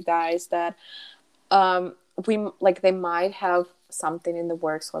remind you guys that they might have something in the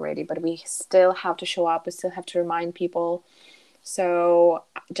works already, but we still have to show up. We still have to remind people. So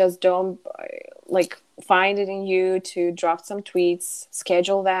just don't find it in you to drop some tweets,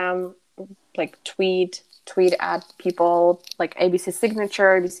 schedule them, tweet at people like ABC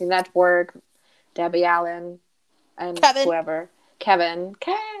Signature, ABC Network, Debbie Allen, and Kevin. Whoever. Kevin.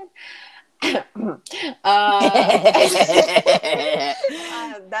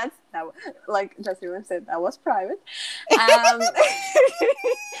 That's Jesse Lynn said that was private. I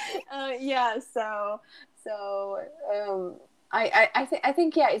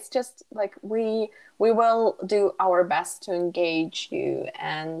think it's just like we will do our best to engage you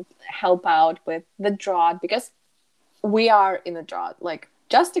and help out with the drought, because we are in a drought.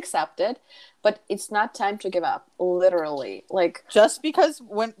 Just accept it, but it's not time to give up. Literally, just because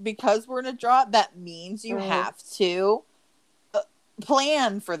we're in a drought, that means you have to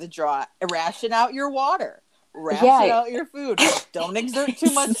plan for the drought. Ration out your water. Ration out your food. Don't exert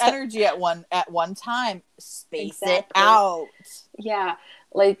too much energy at one time. Space it out. Yeah,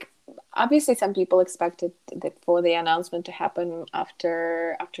 obviously some people expected for the announcement to happen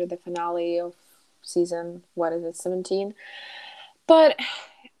after the finale of season 17. But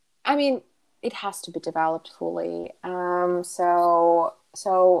I mean, it has to be developed fully. So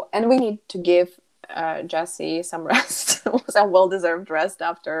and we need to give Jesse some rest, some well-deserved rest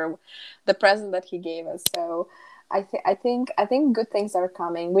after the present that he gave us. So I think good things are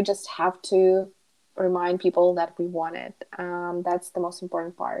coming. We just have to remind people that we want it. That's the most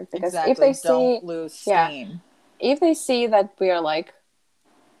important part, because if they don't lose steam. If they see that we are I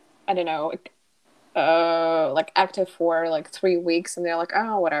don't know, active for 3 weeks and they're like,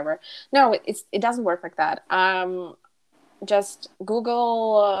 oh, whatever. No, it doesn't work like that. Just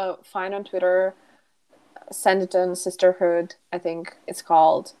Google, find on Twitter, Sanditon Sisterhood, I think it's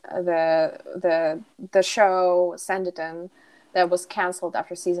called, the show Sanditon that was canceled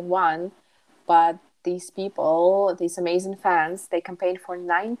after season 1, but these people, these amazing fans, they campaigned for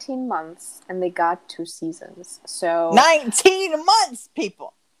 19 months and they got 2 seasons. So 19 months,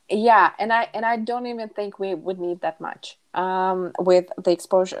 people. Yeah, and I don't even think we would need that much with the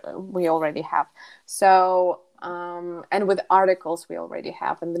exposure we already have. So and with articles we already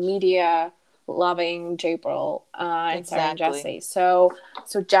have, and the media loving Japril and Sarah and Jesse. So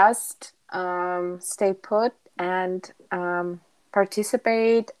just stay put and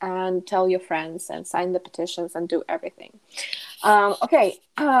participate and tell your friends and sign the petitions and do everything. Okay,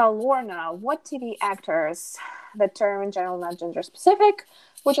 Lorna, what TV actors, the term in general, not gender specific,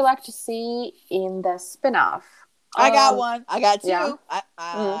 would you like to see in the spin-off? I got one. I got two. Yeah.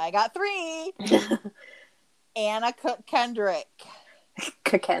 I got three. Anna Kendrick.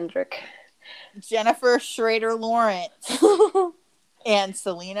 Kendrick. Jennifer Schrader Lawrence. And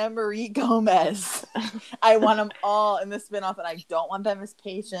Selena Marie Gomez. I want them all in the spinoff, and I don't want them as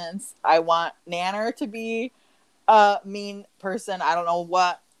patients. I want Nanner to be a mean person. I don't know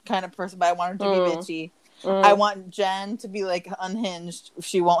what kind of person, but I want her to be bitchy. I want Jen to be like unhinged.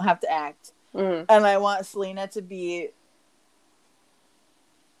 She won't have to act. And I want Selena to be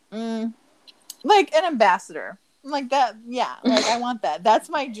like an ambassador. Like that. Yeah. Like I want that. That's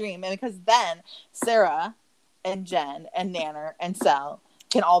my dream. And because then Sarah and Jen and Nanner and Sel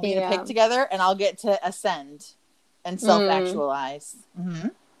can all be in a pic together, and I'll get to ascend and self-actualize.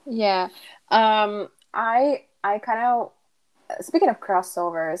 Yeah. I kind of, speaking of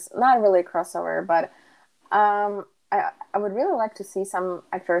crossovers, not really a crossover, but I would really like to see some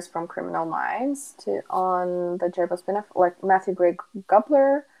actors from Criminal Minds on the Japril spin-off, like Matthew Gray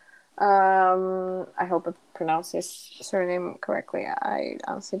Gubler. I hope I pronounced his surname correctly. I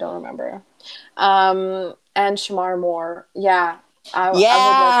honestly don't remember. And Shamar Moore. Yeah. I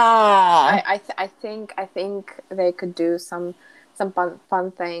think they could do some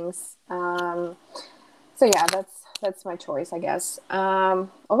fun things. So yeah, that's my choice, I guess. All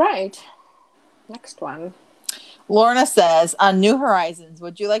right. Next one. Lorna says, on New Horizons,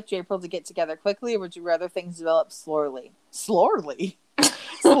 would you like Japril to get together quickly, or would you rather things develop slowly? Slowly.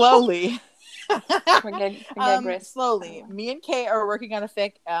 Slowly. Slowly. Me and Kay are working on a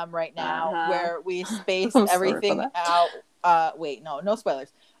fic right now where we space everything out. Wait, no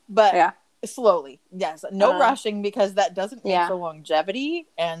spoilers. But slowly. Yes. No rushing, because that doesn't make for longevity,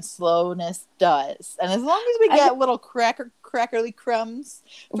 and slowness does. And as long as we get little crackerly crumbs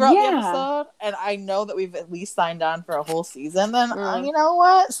throughout the episode, and I know that we've at least signed on for a whole season, then you know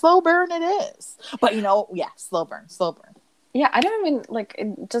what? Slow burn it is. But slow burn. Yeah, I don't even, like,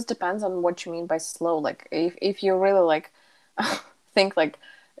 it just depends on what you mean by slow. Like, if you really, like, think, like,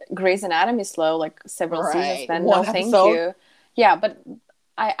 Grey's Anatomy slow, like, several seasons, then no thank you. Yeah, but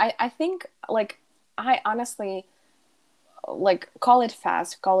I think, like, I honestly, like, call it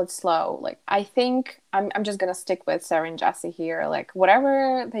fast, call it slow. Like, I think I'm just gonna stick with Sarah and Jesse here. Like,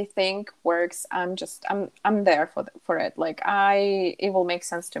 whatever they think works, I'm there for it. Like, it will make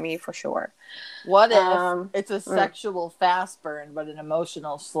sense to me for sure. What if it's a sexual fast burn, but an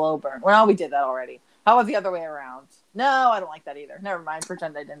emotional slow burn? Well, we did that already. How about the other way around? No, I don't like that either. Never mind.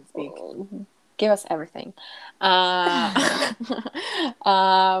 Pretend I didn't speak. Give us everything. Am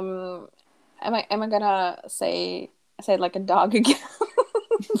I gonna say it like a dog again?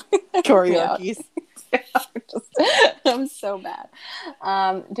 Karaoke. I'm so bad.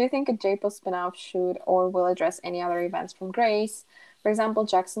 Do you think a Japril spinoff should or will address any other events from Grace? For example,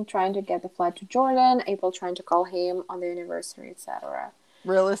 Jackson trying to get the flight to Jordan, April trying to call him on the anniversary, etc.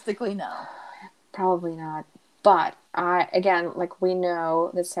 Realistically, no. Probably not. But we know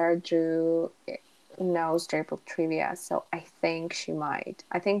that Sarah Drew knows Japril trivia, so I think she might.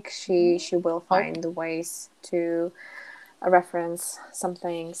 I think she will find ways to reference some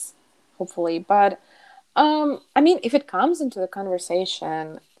things, hopefully. But I mean, if it comes into the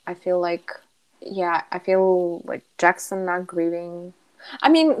conversation, I feel like Jackson not grieving. I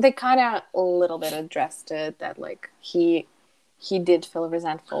mean, they kind of a little bit addressed it, that like he did feel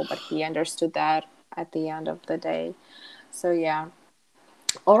resentful, but he understood that at the end of the day. So yeah.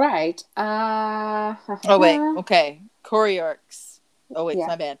 All right. Oh wait. Okay. Corey Yorks. Oh wait, it's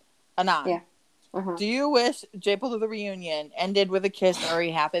my bad. Anon. Yeah. Do you wish Japril to the reunion ended with a kiss, or are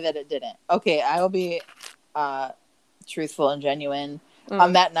you happy that it didn't? Okay, I will be truthful and genuine.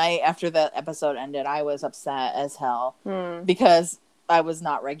 On that night after the episode ended, I was upset as hell because I was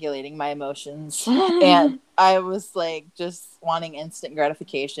not regulating my emotions. And I was like just wanting instant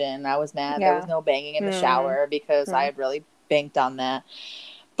gratification. I was mad there was no banging in the shower because I had really banked on that.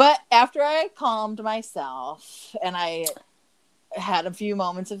 But after I calmed myself and I had a few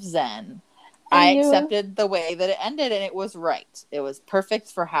moments of zen, I accepted the way that it ended, and it was right. It was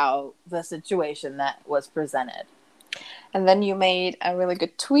perfect for how the situation that was presented. And then you made a really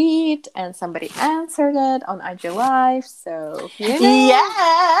good tweet, and somebody answered it on IG Live. So yes,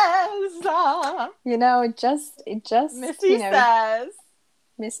 it just Missy says.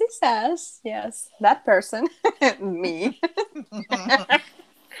 Missy says, yes, that person, me.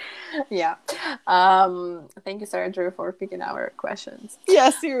 Yeah. Thank you, Sarah Drew, for picking our questions. Yeah,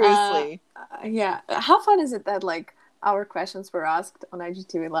 seriously. Yeah. How fun is it that like our questions were asked on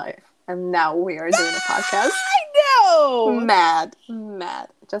IGTV Live, and now we are doing a podcast. I know. Mad,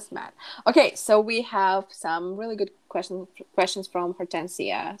 just mad. Okay, so we have some really good questions from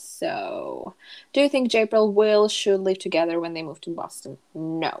Hortensia. So, do you think Japril should live together when they move to Boston?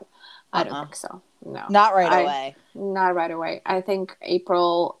 No, I don't think so. No, not right away. Not right away. I think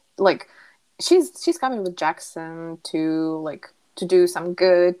April, like, she's coming with Jackson to do some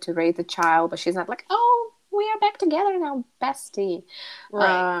good, to raise the child, but she's not like, oh, we are back together now, bestie.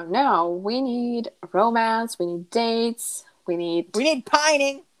 Right. No, we need romance. We need dates. We need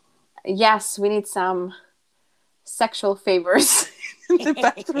pining. Yes, we need some sexual favors in the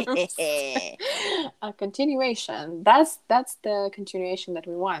bathrooms. A continuation. That's the continuation that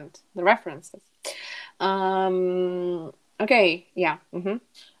we want. The references. Okay. Yeah. Mm-hmm.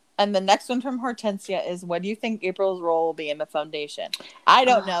 And the next one from Hortensia is, what do you think April's role will be in the foundation? I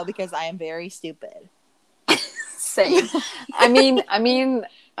don't know, because I am very stupid. Same. I mean,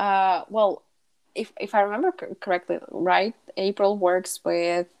 well, if I remember correctly, right? April works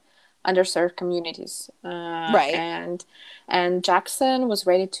with underserved communities, right? And Jackson was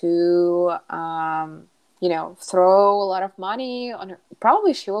ready to, throw a lot of money on her.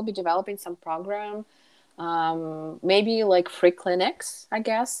 Probably she will be developing some program, maybe like free clinics. I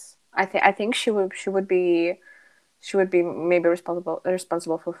guess. I think she would be maybe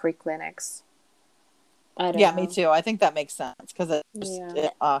responsible for free clinics. I don't know. Me too. I think that makes sense, because it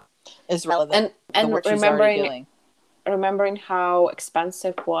is relevant. And remembering how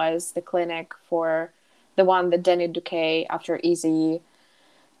expensive was the clinic for the one that Danny Duque, after Easy,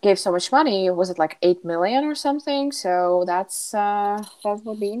 gave so much money. Was it like 8 million or something? So that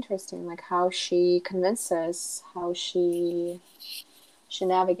would be interesting, like how she convinces, how she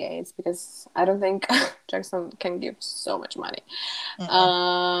navigates, because I don't think Jackson can give so much money.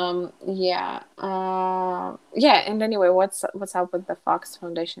 Yeah. And anyway, what's up with the Fox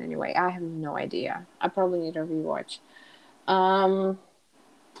Foundation anyway? I have no idea. I probably need a rewatch.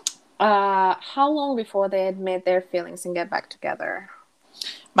 How long before they admit their feelings and get back together?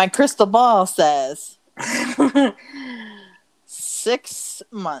 My crystal ball says 6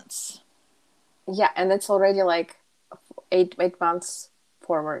 months. Yeah, and it's already like 8 months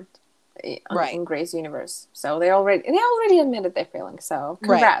forward in Grey's universe. So they already admitted their feelings. So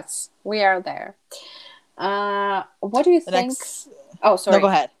congrats, we are there. What do you think? Oh, sorry. No, go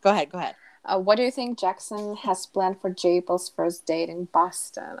ahead. What do you think Jackson has planned for Japril's first date in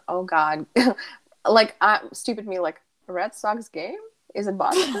Boston? Oh God, like stupid me, like a Red Sox game? Is it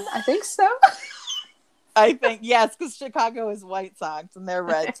Boston? I think so. I think yes, because Chicago is White Sox and they're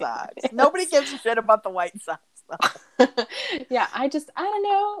Red Sox. Yes. Nobody gives a shit about the White Sox, though. Yeah, I don't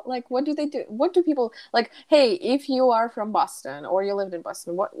know. Like, what do they do? What do people like? Hey, if you are from Boston or you lived in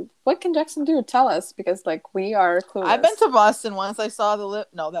Boston, what can Jackson do? Tell us, because like we are clueless. I've been to Boston once. I saw the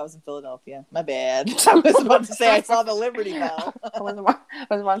no, that was in Philadelphia. My bad. I was about to say I saw the Liberty Bell. I was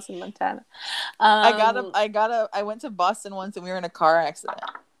once in Montana. I went to Boston once and we were in a car accident,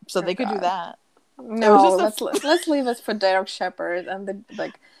 so they could do that. No, let's leave us for Derek Shepherd and the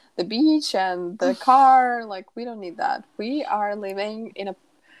beach and the car. Like, we don't need that. We are living in a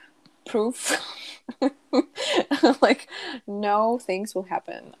proof like no things will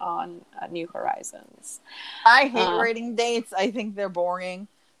happen on New Horizons. I hate rating dates. I think they're boring,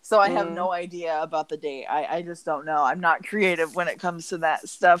 so I have no idea about the date. I just don't know. I'm not creative when it comes to that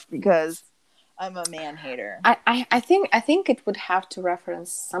stuff because I'm a man hater. I think it would have to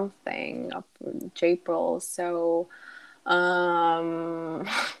reference something of Japril. So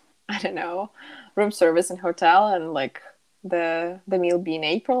I don't know, room service and hotel, and like the meal be in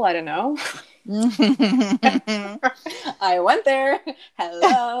April. I don't know. I went there.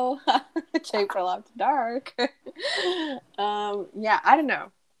 Hello, Japril After Dark. Yeah, I don't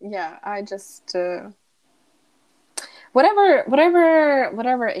know. Yeah, I just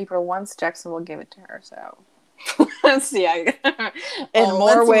whatever April wants, Jackson will give it to her. So let's see. In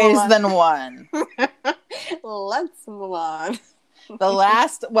more ways than one. Let's move on. The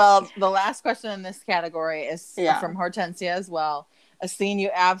last question in this category is from Hortensia as well. A scene you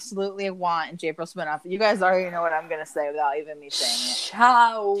absolutely want in Japril spinoff. You guys already know what I'm gonna say without even me saying it.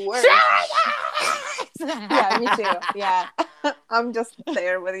 Shower. Yeah, me too. Yeah, I'm just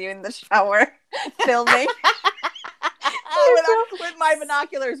there with you in the shower, filming. With my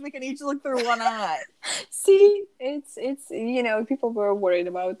binoculars, we can each look through one eye. See, it's people were worried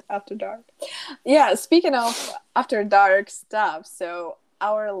about After Dark. Yeah, speaking of After Dark stuff, so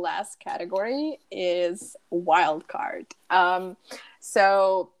our last category is wild card.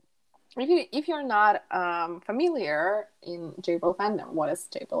 So if you're not familiar in Japril fandom, what is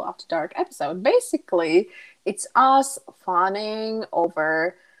Japril After Dark episode? Basically, it's us fawning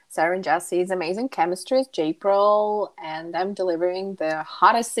over Sarah and Jesse's amazing chemistry as Japril and them delivering the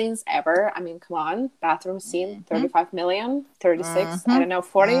hottest scenes ever. I mean, come on, bathroom scene, 35 million, 36, I don't know,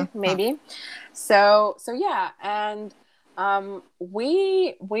 40 maybe. So yeah, and I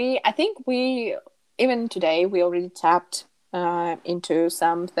think we even today we already tapped into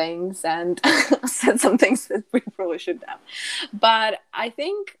some things and said some things that we probably shouldn't have. But I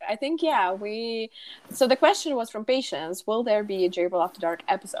think yeah, so the question was from Patience, will there be a Jabril After Dark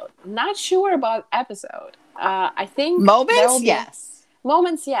episode? Not sure about episode. I think moments, yes.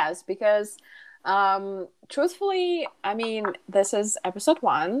 Moments, yes, because truthfully, I mean, this is episode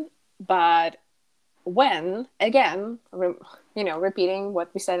 1, but when, again, repeating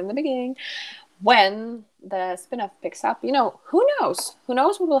what we said in the beginning, when the spin-off picks up, who knows? Who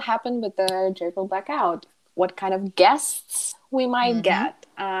knows what will happen with the Japril Blackout? What kind of guests we might get?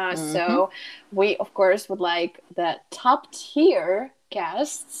 So we, of course, would like the top tier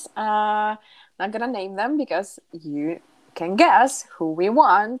guests. Not gonna name them because you can guess who we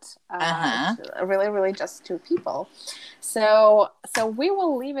want. Really, really just 2 people. So we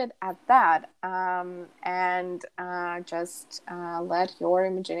will leave it at that, and just let your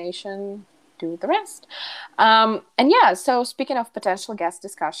imagination do the rest. And yeah, so speaking of potential guest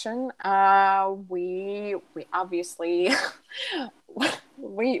discussion, we obviously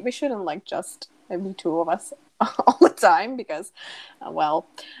we shouldn't like just maybe 2 of us all the time because what?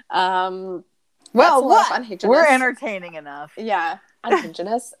 We're entertaining enough. Yeah,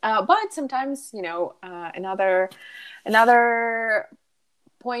 unhingedness. But sometimes, another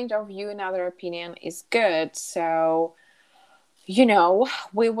point of view, another opinion is good. So,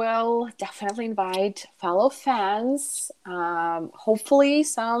 we will definitely invite fellow fans, hopefully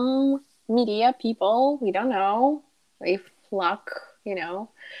some media people. We don't know if luck,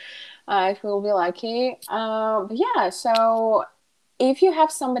 if we'll be lucky. But yeah, so if you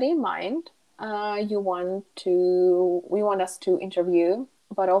have somebody in mind, we want us to interview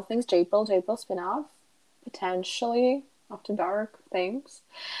about all things Japril spin-off, potentially After Dark things,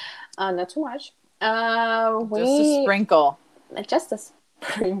 not too much. Just a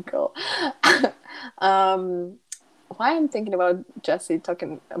sprinkle. Why I'm thinking about Jesse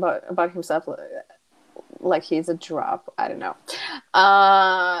talking about himself like he's a giraffe. I don't know.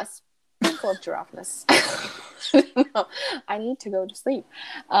 Sprinkle of giraffeness. No, I need to go to sleep.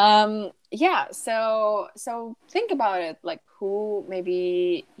 Yeah, so think about it, like who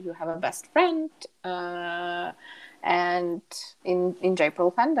maybe you have a best friend and in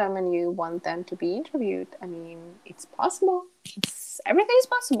Japril fandom and you want them to be interviewed. I mean, it's possible. Everything is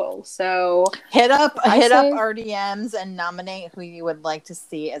possible. So hit up our DMs and nominate who you would like to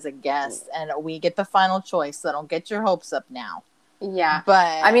see as a guest, and we get the final choice. So don't get your hopes up now. Yeah,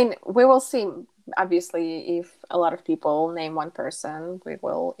 but I mean, we will see. Obviously, if a lot of people name one person, we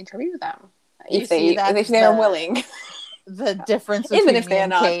will interview them if they are willing. The difference between even if they are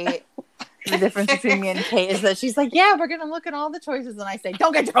not. Kate, the difference between me and Kate is that she's like, yeah, we're gonna look at all the choices, and I say,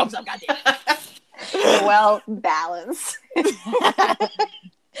 don't get your hopes up, goddamn. Well, balance.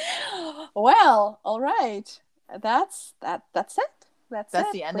 Well, all right. That's it.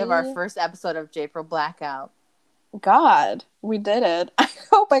 That's the end of our first episode of Japril Blackout. God, we did it. I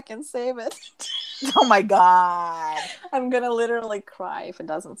hope I can save it. Oh my God. I'm gonna literally cry if it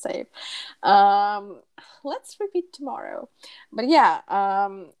doesn't save. Let's repeat tomorrow. But yeah,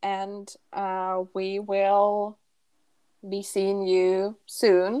 and we will be seeing you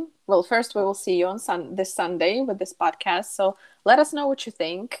soon. Well, first we will see you on this Sunday with this podcast. So let us know what you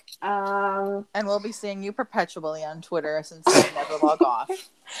think. And we'll be seeing you perpetually on Twitter since I never log off.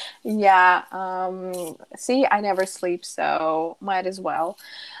 Yeah. See, I never sleep, so might as well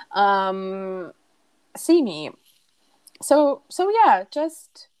see me. So yeah,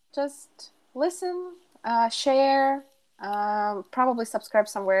 just listen, share, probably subscribe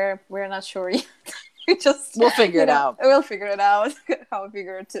somewhere. We're not sure yet. We'll figure it out. We'll figure it out how we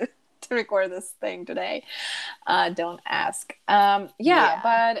figure to record this thing today. Don't ask.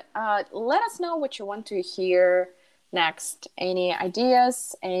 But let us know what you want to hear next. Any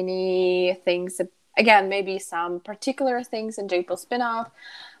ideas, any things, again, maybe some particular things in Japril spinoff,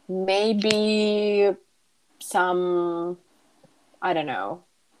 maybe some, I don't know,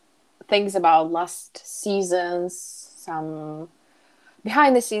 things about last seasons, some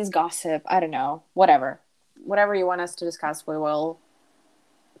behind the scenes gossip, I don't know, whatever you want us to discuss, we will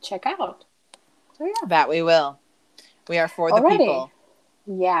check out. So yeah, that we will. We are for the people.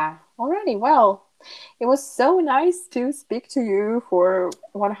 Yeah, alrighty. Well, It was so nice to speak to you for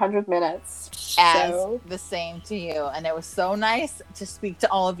 100 minutes. As the same to you. And it was so nice to speak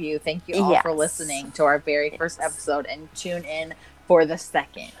to all of you. Thank you all for listening to our very first episode, and tune in for the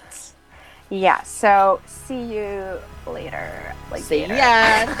second. Yeah, so see you later. See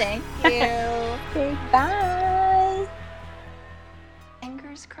ya. Thank you. Okay, bye.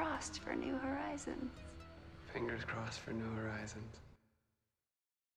 Fingers crossed for new horizons. Fingers crossed for new horizons.